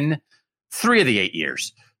 10 3 of the 8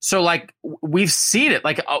 years. So, like, we've seen it.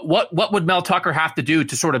 Like, what would Mel Tucker have to do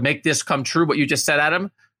to sort of make this come true, what you just said, Adam?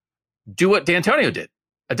 Do what D'Antonio did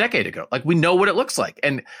a decade ago. Like, we know what it looks like.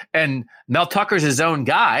 And Mel Tucker's his own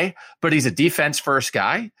guy, but he's a defense-first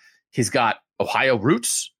guy. He's got Ohio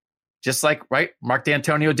roots, just like, right, Mark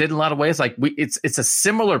D'Antonio did in a lot of ways. Like, it's a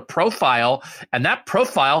similar profile, and that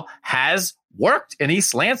profile has worked in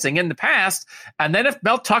East Lansing in the past. And then if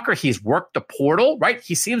Mel Tucker, he's worked the portal, right?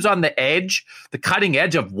 He seems on the edge, the cutting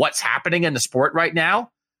edge of what's happening in the sport right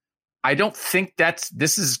now. I don't think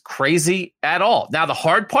this is crazy at all. Now, the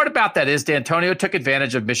hard part about that is D'Antonio took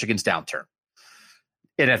advantage of Michigan's downturn.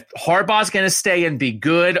 And if Harbaugh's going to stay and be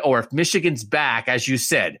good, or if Michigan's back, as you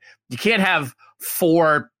said, you can't have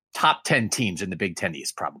 4 top 10 teams in the Big Ten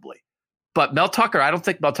East, probably. But Mel Tucker, I don't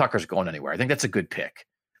think Mel Tucker's going anywhere. I think that's a good pick.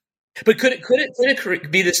 But could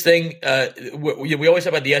it be this thing? We always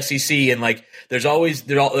talk about the SEC, and like there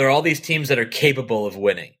are all these teams that are capable of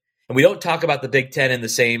winning, and we don't talk about the Big Ten in the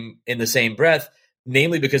same breath,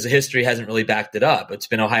 namely because the history hasn't really backed it up. It's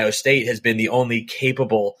been Ohio State has been the only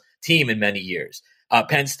capable team in many years.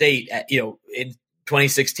 Penn State, in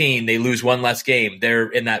 2016, they lose one less game. They're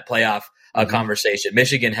in that playoff conversation.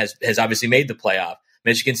 Michigan has obviously made the playoff.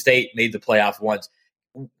 Michigan State made the playoff once.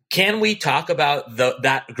 Can we talk about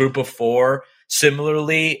that group of 4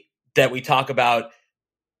 similarly that we talk about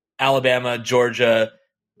Alabama, Georgia,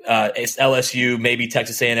 LSU, maybe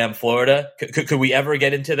Texas A&M, Florida? Could we ever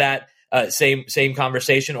get into that same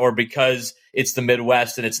conversation? Or because it's the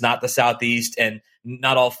Midwest and it's not the Southeast and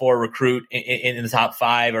not all 4 recruit in the top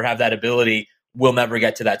 5 or have that ability, we'll never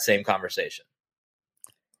get to that same conversation?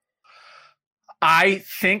 I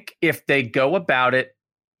think if they go about it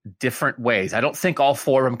different ways, I don't think all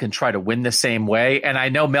 4 of them can try to win the same way. And I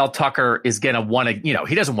know Mel Tucker is going to want to,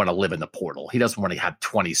 he doesn't want to live in the portal. He doesn't want to have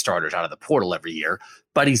 20 starters out of the portal every year,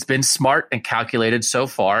 but he's been smart and calculated so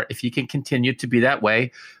far. If he can continue to be that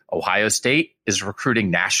way, Ohio State is recruiting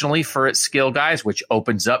nationally for its skill guys, which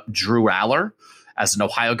opens up Drew Aller as an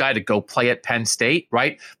Ohio guy to go play at Penn State,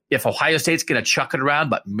 right? If Ohio State's going to chuck it around,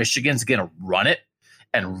 but Michigan's going to run it,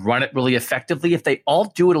 and run it really effectively, if they all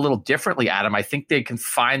do it a little differently, Adam, I think they can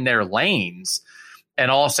find their lanes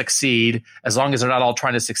and all succeed, as long as they're not all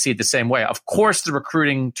trying to succeed the same way. Of course, the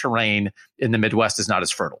recruiting terrain in the Midwest is not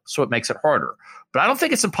as fertile, so it makes it harder. But I don't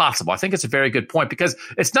think it's impossible. I think it's a very good point, because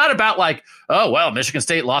it's not about like, oh, well, Michigan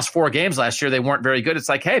State lost 4 games last year. They weren't very good. It's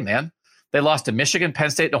like, hey, man, they lost to Michigan,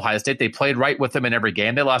 Penn State, and Ohio State. They played right with them in every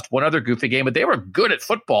game. They lost one other goofy game, but they were good at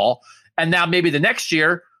football. And now maybe the next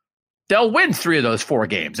year, they'll win 3 of those 4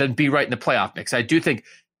 games and be right in the playoff mix. I do think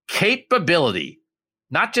capability,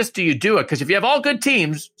 not just do you do it, because if you have all good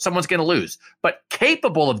teams, someone's going to lose, but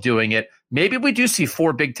capable of doing it, maybe we do see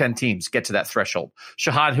 4 Big Ten teams get to that threshold.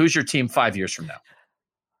 Shahan, who's your team 5 years from now?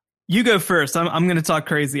 You go first. I'm going to talk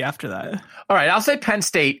crazy after that. All right, I'll say Penn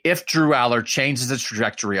State if Drew Aller changes the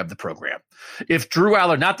trajectory of the program. If Drew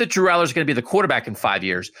Aller, not that Drew Aller is going to be the quarterback in 5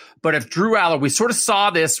 years, but if Drew Aller, we sort of saw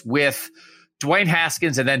this with Dwayne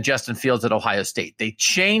Haskins and then Justin Fields at Ohio State. They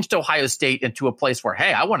changed Ohio State into a place where,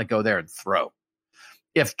 hey, I want to go there and throw.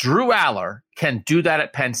 If Drew Aller can do that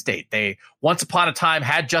at Penn State, they once upon a time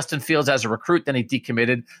had Justin Fields as a recruit, then he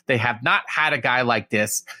decommitted. They have not had a guy like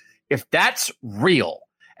this. If that's real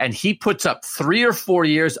and he puts up 3 or 4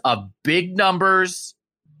 years of big numbers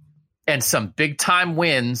and some big time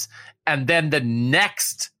wins, and then the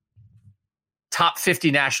next top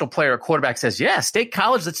 50 national player or quarterback says, yeah, State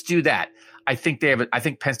College, let's do that. I think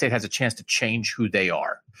Penn State has a chance to change who they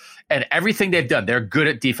are. And everything they've done, they're good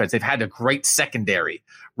at defense. They've had a great secondary,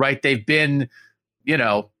 right? They've been,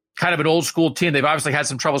 kind of an old school team. They've obviously had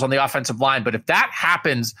some troubles on the offensive line, but if that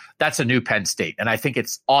happens, that's a new Penn State. And I think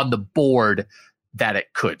it's on the board that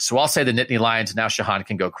it could. So I'll say the Nittany Lions. Now Shahan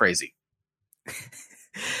can go crazy.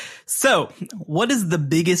 So what is the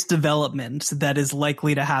biggest development that is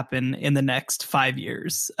likely to happen in the next 5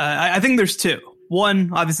 years? I think there's 2.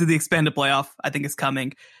 1, obviously the expanded playoff, I think is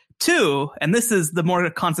coming. 2, and this is the more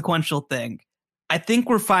consequential thing, I think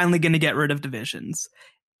we're finally going to get rid of divisions.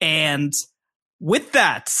 And with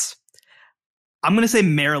that, I'm going to say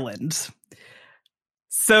Maryland.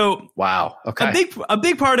 So wow, okay. A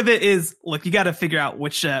big part of it is, look, you got to figure out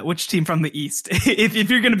which team from the East, if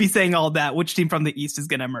you're going to be saying all that, which team from the East is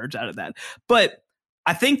going to emerge out of that. But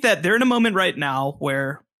I think that they're in a moment right now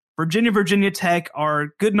where Virginia Tech are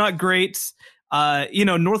good, not great.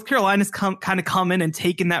 North Carolina's kind of come in and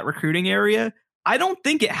taken that recruiting area. I don't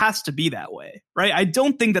think it has to be that way, right? I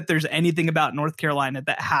don't think that there's anything about North Carolina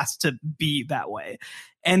that has to be that way.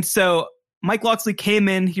 And so Mike Locksley came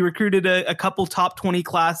in, he recruited a couple top 20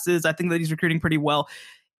 classes. I think that he's recruiting pretty well.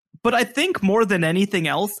 But I think more than anything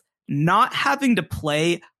else, not having to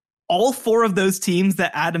play all 4 of those teams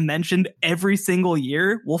that Adam mentioned every single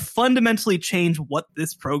year will fundamentally change what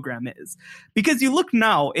this program is. Because you look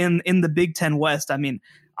now in the Big Ten West, I mean,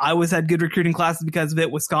 Iowa's had good recruiting classes because of it.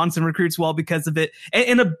 Wisconsin recruits well because of it.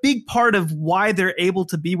 And a big part of why they're able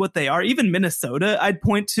to be what they are, even Minnesota, I'd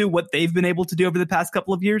point to what they've been able to do over the past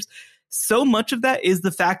couple of years. So much of that is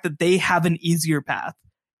the fact that they have an easier path.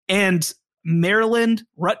 And Maryland,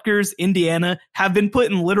 Rutgers, Indiana have been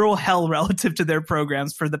put in literal hell relative to their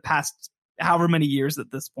programs for the past however many years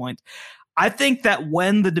at this point. I think that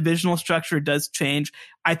when the divisional structure does change,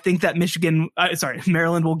 I think that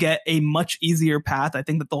Maryland will get a much easier path. I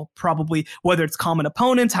think that they'll probably, whether it's common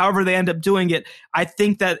opponents, however they end up doing it, I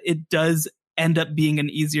think that it does end up being an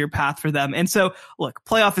easier path for them. And so, look,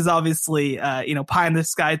 playoff is obviously, pie in the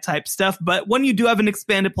sky type stuff. But when you do have an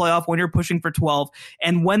expanded playoff, when you're pushing for 12,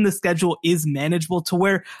 and when the schedule is manageable to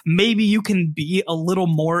where maybe you can be a little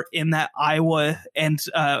more in that Iowa and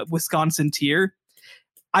Wisconsin tier,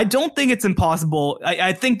 I don't think it's impossible.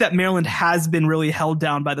 I think that Maryland has been really held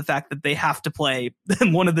down by the fact that they have to play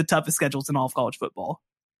one of the toughest schedules in all of college football.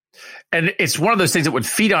 And it's one of those things that would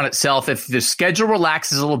feed on itself. If the schedule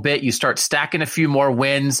relaxes a little bit, you start stacking a few more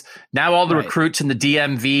wins. Now all the recruits in the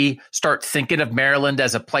DMV start thinking of Maryland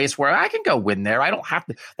as a place where I can go win there. I don't have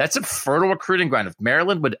to. That's a fertile recruiting ground. If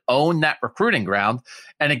Maryland would own that recruiting ground,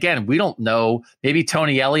 and again, we don't know, maybe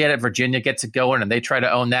Tony Elliott at Virginia gets it going and they try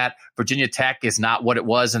to own that. Virginia Tech is not what it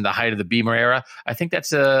was in the height of the Beamer era. I think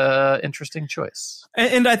that's an interesting choice.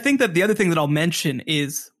 And I think that the other thing that I'll mention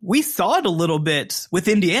is we saw it a little bit with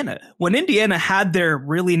Indiana. When Indiana had their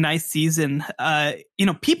really nice season,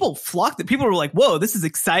 people flocked it. People were like, whoa, this is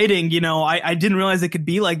exciting. I didn't realize it could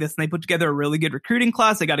be like this. And they put together a really good recruiting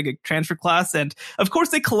class. They got a good transfer class. And of course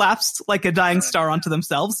they collapsed like a dying star onto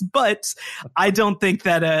themselves. But I don't think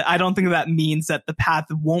that means that the path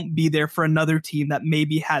won't be there for another team that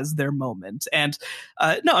maybe has their moment. And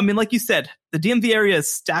like you said, the DMV area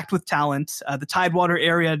is stacked with talent. The Tidewater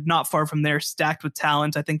area, not far from there, stacked with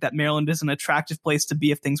talent. I think that Maryland is an attractive place to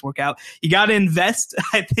be if things work out. You got to invest,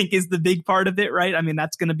 I think, is the big part of it, right? I mean,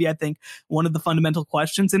 that's going to be, I think, one of the fundamental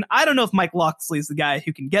questions. And I don't know if Mike Locksley is the guy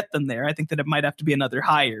who can get them there. I think that it might have to be another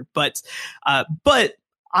hire. But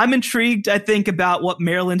I'm intrigued, I think, about what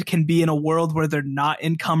Maryland can be in a world where they're not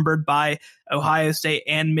encumbered by Ohio State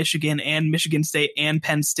and Michigan State and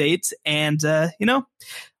Penn State. And,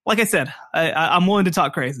 like I said, I'm willing to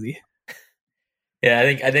talk crazy. Yeah,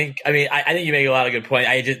 I think you make a lot of good points.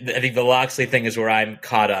 I think the Locksley thing is where I'm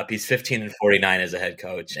caught up. He's 15-49 as a head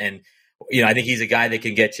coach. And, I think he's a guy that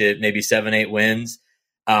can get you maybe 7-8 wins.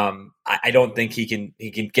 I don't think he can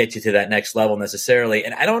get you to that next level necessarily.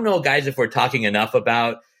 And I don't know, guys, if we're talking enough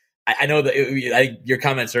about, I know that your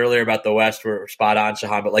comments earlier about the West were spot on,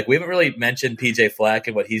 Shahan, but we haven't really mentioned PJ Fleck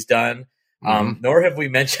and what he's done. Nor have we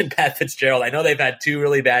mentioned Pat Fitzgerald. I know they've had 2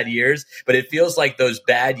 really bad years, but it feels like those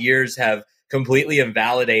bad years have completely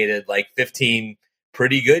invalidated 15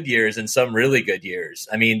 pretty good years and some really good years.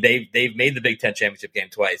 I mean, they've made the Big Ten championship game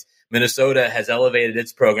twice. Minnesota has elevated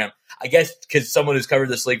its program. I guess because someone who's covered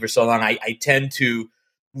this league for so long, I tend to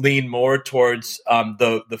lean more towards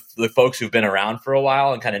the folks who've been around for a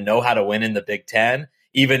while and kind of know how to win in the Big Ten.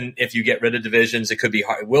 Even if you get rid of divisions, it could be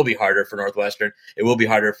hard. It will be harder for Northwestern. It will be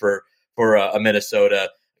harder for a Minnesota.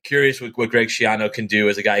 Curious what Greg Schiano can do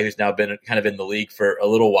as a guy who's now been kind of in the league for a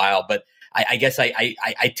little while. But I guess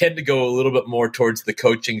I tend to go a little bit more towards the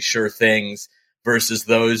coaching sure things versus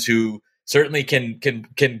those who certainly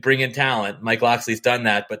can bring in talent. Mike Locksley's done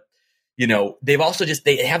that, but they've also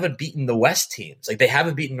they haven't beaten the West teams. They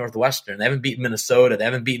haven't beaten Northwestern. They haven't beaten Minnesota. They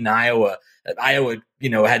haven't beaten Iowa. Iowa,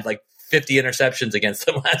 had 50 interceptions against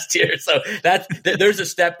them last year. So there's a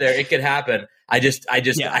step there. It could happen. I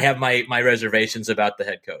have my reservations about the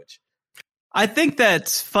head coach. I think that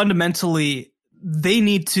fundamentally they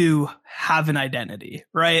need to have an identity,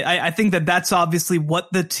 right? I think that that's obviously what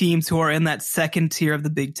the teams who are in that second tier of the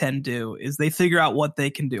Big Ten do, is they figure out what they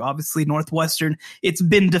can do. Obviously, Northwestern, it's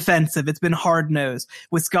been defensive. It's been hard-nosed.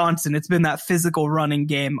 Wisconsin, it's been that physical running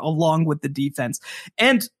game along with the defense.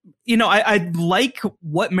 And, I like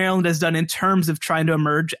what Maryland has done in terms of trying to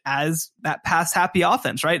emerge as that pass-happy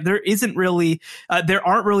offense, right? There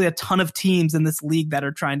aren't really a ton of teams in this league that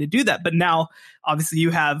are trying to do that. But now, obviously,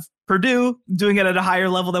 you have Purdue doing it at a higher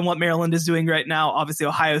level than what Maryland is doing right now. Obviously,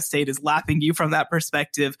 Ohio State is lapping you from that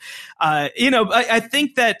perspective. I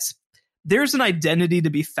think that there's an identity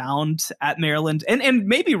to be found at Maryland, and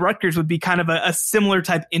maybe Rutgers would be kind of a similar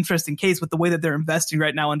type interesting case with the way that they're investing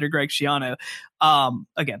right now under Greg Schiano.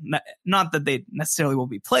 Again, not that they necessarily will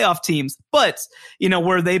be playoff teams, but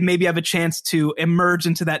where they maybe have a chance to emerge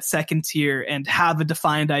into that second tier and have a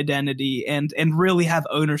defined identity and really have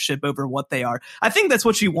ownership over what they are. I think that's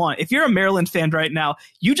what you want. If you're a Maryland fan right now,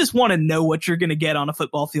 you just want to know what you're going to get on a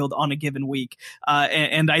football field on a given week.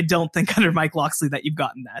 And I don't think under Mike Locksley that you've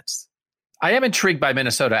gotten that. I am intrigued by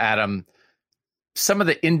Minnesota, Adam. Some of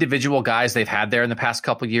the individual guys they've had there in the past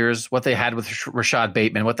couple of years, what they had with Rashad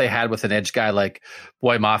Bateman, what they had with an edge guy like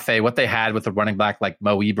Boy Mafe, what they had with a running back like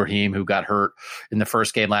Mo Ibrahim, who got hurt in the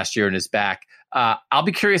first game last year and is back. I'll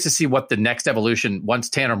be curious to see what the next evolution, once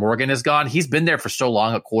Tanner Morgan is gone. He's been there for so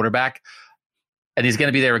long at quarterback, and he's going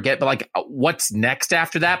to be there again. But like, what's next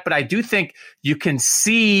after that? But I do think you can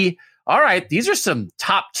see, all right, these are some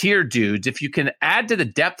top tier dudes. If you can add to the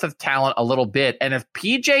depth of talent a little bit, and if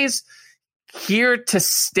PJ's here to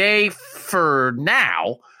stay for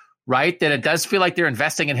now, right, then it does feel like they're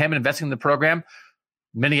investing in him and investing in the program.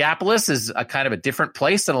 Minneapolis is a kind of a different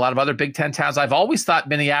place than a lot of other Big Ten towns. I've always thought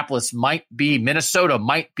Minnesota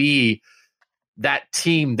might be that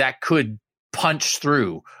team that could punch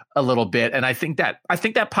through a little bit. And I think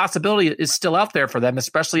that possibility is still out there for them,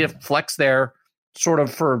 especially if Fleck's there sort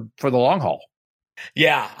of for the long haul.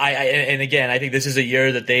 Yeah, and again, I think this is a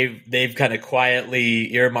year that they've kind of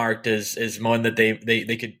quietly earmarked as one that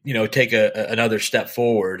they could take another step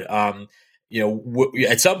forward.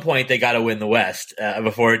 At some point they got to win the West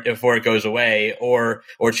before it goes away, or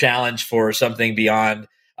challenge for something beyond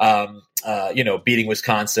beating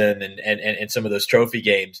Wisconsin and some of those trophy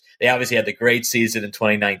games. They obviously had the great season in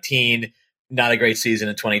 2019, not a great season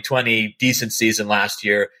in 2020, decent season last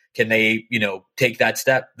year. Can they, take that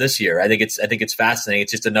step this year? I think it's fascinating.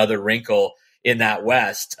 It's just another wrinkle in that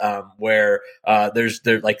West, where there's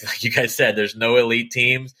like you guys said, there's no elite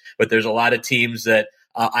teams, but there's a lot of teams that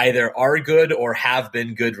either are good or have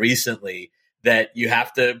been good recently that you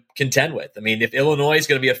have to contend with. I mean, if Illinois is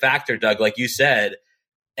going to be a factor, Doug, like you said,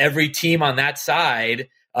 every team on that side,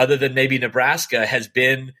 other than maybe Nebraska, has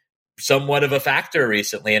been somewhat of a factor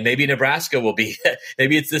recently, and maybe Nebraska will be.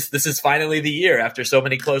 Maybe it's this is finally the year after so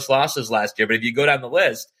many close losses last year. But if you go down the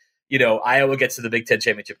list, Iowa gets to the Big Ten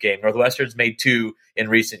championship game. Northwestern's made 2 in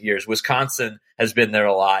recent years. Wisconsin has been there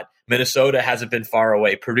a lot. Minnesota hasn't been far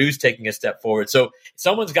away. Purdue's taking a step forward. So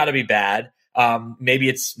someone's got to be bad. Maybe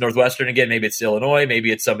it's Northwestern again. Maybe it's Illinois.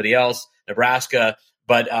 Maybe it's somebody else, Nebraska.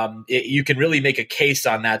 But you can really make a case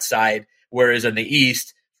on that side. Whereas in the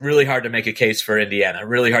East, really hard to make a case for Indiana,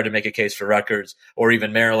 really hard to make a case for Rutgers or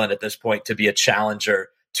even Maryland at this point to be a challenger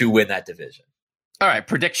to win that division. All right,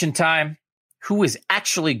 prediction time. Who is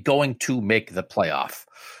actually going to make the playoff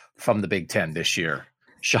from the Big Ten this year?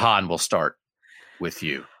 Shahan, we'll start with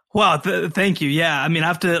you. Wow, thank you. Yeah, I mean,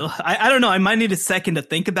 I don't know. I might need a second to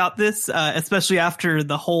think about this, especially after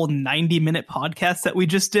the whole 90-minute podcast that we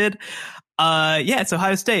just did. It's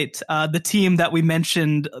Ohio State, the team that we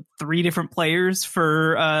mentioned 3 different players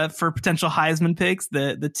for potential Heisman picks.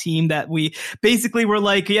 The team that we basically were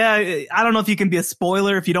like, I don't know if you can be a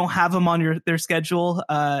spoiler if you don't have them on their schedule.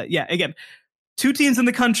 Again, 2 teams in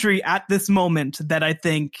the country at this moment that I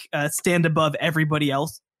think stand above everybody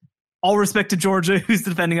else. All respect to Georgia, who's the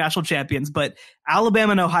defending national champions, but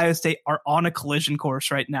Alabama and Ohio State are on a collision course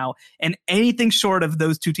right now, and anything short of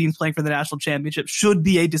those 2 teams playing for the national championship should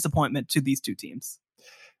be a disappointment to these 2 teams.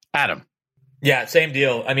 Adam. Yeah, same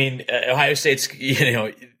deal. I mean, Ohio State's,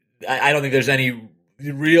 I don't think there's any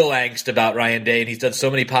real angst about Ryan Day, and he's done so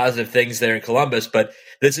many positive things there in Columbus, but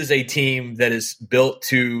this is a team that is built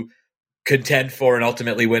to contend for and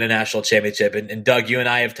ultimately win a national championship. And Doug, you and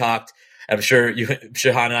I have talked, I'm sure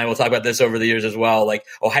Shahan and I will talk about this over the years as well. Like,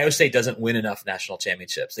 Ohio State doesn't win enough national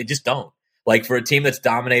championships. They just don't. Like, for a team that's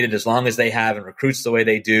dominated as long as they have and recruits the way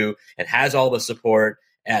they do and has all the support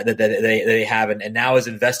that they have and now is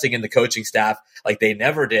investing in the coaching staff like they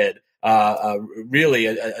never did really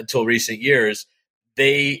until recent years,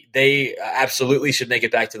 they absolutely should make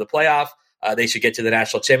it back to the playoff. They should get to the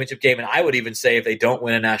national championship game. And I would even say if they don't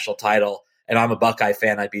win a national title, and I'm a Buckeye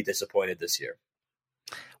fan, I'd be disappointed this year.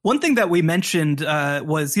 One thing that we mentioned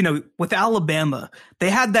was, with Alabama, they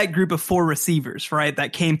had that group of 4 receivers, right,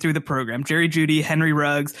 that came through the program. Jerry Jeudy, Henry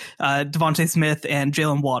Ruggs, Devontae Smith, and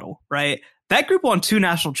Jalen Waddle, right? That group won 2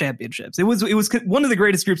 national championships. It was one of the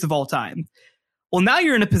greatest groups of all time. Well, now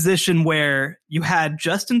you're in a position where you had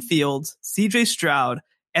Justin Fields, CJ Stroud,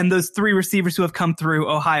 and those 3 receivers who have come through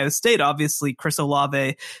Ohio State, obviously Chris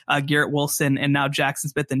Olave, Garrett Wilson, and now Jackson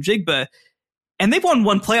Smith and Jigba. And they've won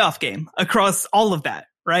 1 playoff game across all of that,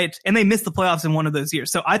 right? And they missed the playoffs in one of those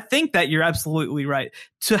years. So I think that you're absolutely right.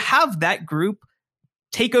 To have that group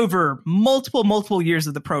take over multiple years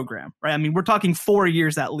of the program, right? I mean, we're talking 4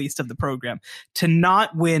 years at least of the program, to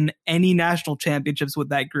not win any national championships with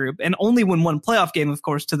that group and only win one playoff game, of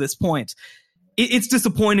course, to this point. It's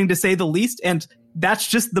disappointing to say the least. And that's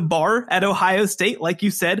just the bar at Ohio State. Like you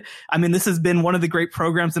said, I mean, this has been one of the great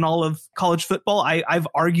programs in all of college football. I've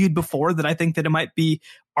argued before that I think that it might be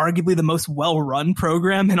arguably the most well-run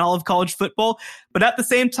program in all of college football. But at the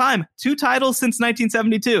same time, 2 titles since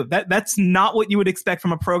 1972. That's not what you would expect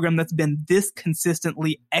from a program that's been this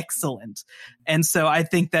consistently excellent. And so I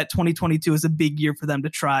think that 2022 is a big year for them to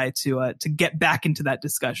try to get back into that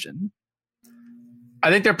discussion. I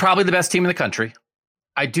think they're probably the best team in the country.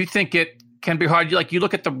 I do think it can be hard. Like, you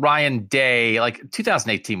look at the Ryan Day, like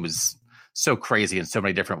 2018 was so crazy in so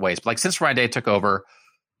many different ways. But like, since Ryan Day took over,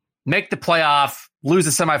 make the playoff, lose the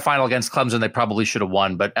semifinal against Clemson, they probably should have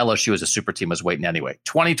won, but LSU as a super team was waiting anyway.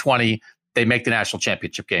 2020, they make the national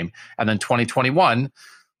championship game. And then 2021,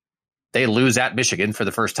 they lose at Michigan for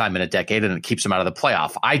the first time in a decade, and it keeps them out of the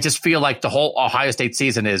playoff. I just feel like the whole Ohio State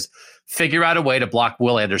season is figure out a way to block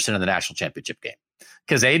Will Anderson in the national championship game.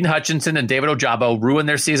 Because Aiden Hutchinson and David Ojabo ruined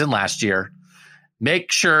their season last year.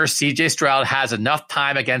 Make sure C.J. Stroud has enough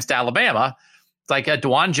time against Alabama. It's like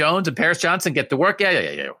DeJuan Jones and Paris Johnson get to work.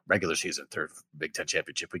 Yeah. Regular season, third Big Ten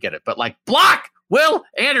championship. We get it. But like, block Will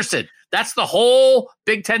Anderson. That's the whole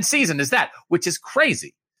Big Ten season is that, which is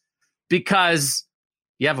crazy. Because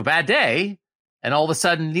you have a bad day and all of a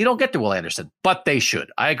sudden you don't get to Will Anderson. But they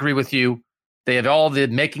should. I agree with you. They have all the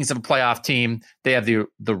makings of a playoff team. They have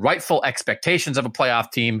the rightful expectations of a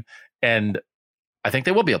playoff team. And I think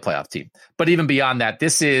they will be a playoff team. But even beyond that,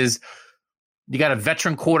 you got a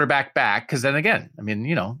veteran quarterback back. Because then again, I mean,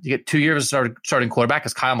 you get 2 years of starting quarterback.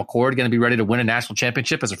 Is Kyle McCord going to be ready to win a national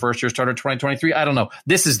championship as a first-year starter in 2023? I don't know.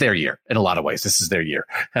 This is their year in a lot of ways. This is their year.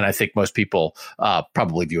 And I think most people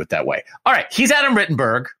probably view it that way. All right. He's Adam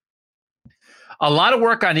Rittenberg. A lot of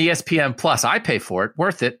work on ESPN Plus. I pay for it.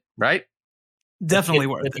 Worth it, right? Definitely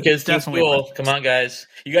worth it. Because definitely cool. Come on, guys.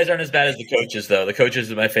 You guys aren't as bad as the coaches, though. The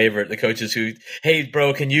coaches are my favorite. The coaches who, hey,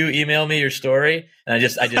 bro, can you email me your story? And I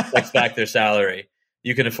just text back their salary.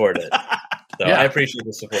 You can afford it. So yeah. I appreciate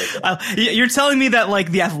the support. You're telling me that like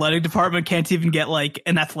the athletic department can't even get like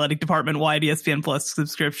an athletic department wide ESPN Plus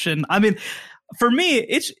subscription? I mean, for me,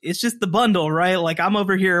 it's just the bundle, right? Like, I'm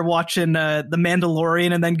over here watching The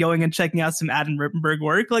Mandalorian and then going and checking out some Adam Rittenberg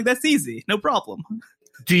work. Like, that's easy. No problem.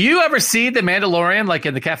 Do you ever see The Mandalorian, like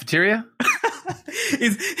in the cafeteria?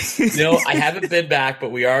 No, I haven't been back,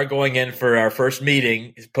 but we are going in for our first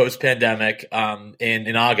meeting post-pandemic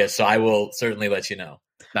in August. So I will certainly let you know.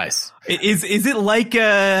 Nice. Is it like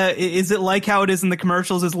how it is in the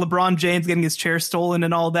commercials? Is LeBron James getting his chair stolen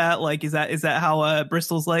and all that? Like, is that how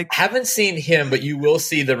Bristol's like? I haven't seen him, but you will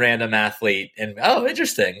see the random athlete and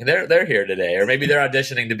interesting. They're here today, or maybe they're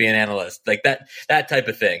auditioning to be an analyst, like that type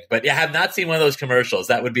of thing. But yeah, I have not seen one of those commercials.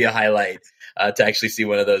 That would be a highlight to actually see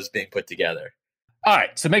one of those being put together. All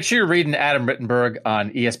right, so make sure you're reading Adam Rittenberg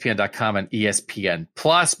on ESPN.com and ESPN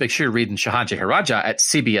Plus. Make sure you're reading Shahan Jeharaja at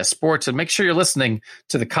CBS Sports, and make sure you're listening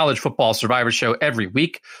to the College Football Survivor Show every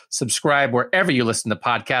week. Subscribe wherever you listen to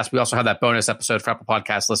podcasts. We also have that bonus episode for Apple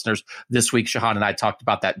Podcast listeners. This week, Shahan and I talked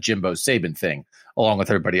about that Jimbo Saban thing, along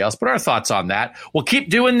with everybody else. But our thoughts on that. We'll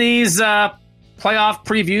keep doing these playoff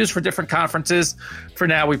previews for different conferences. For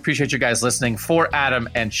now, we appreciate you guys listening. For Adam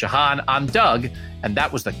and Shahan, I'm Doug, and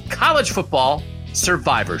that was the College Football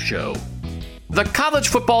Survivor Show. The College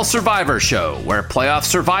Football Survivor Show, where playoff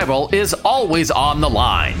survival is always on the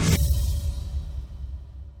line.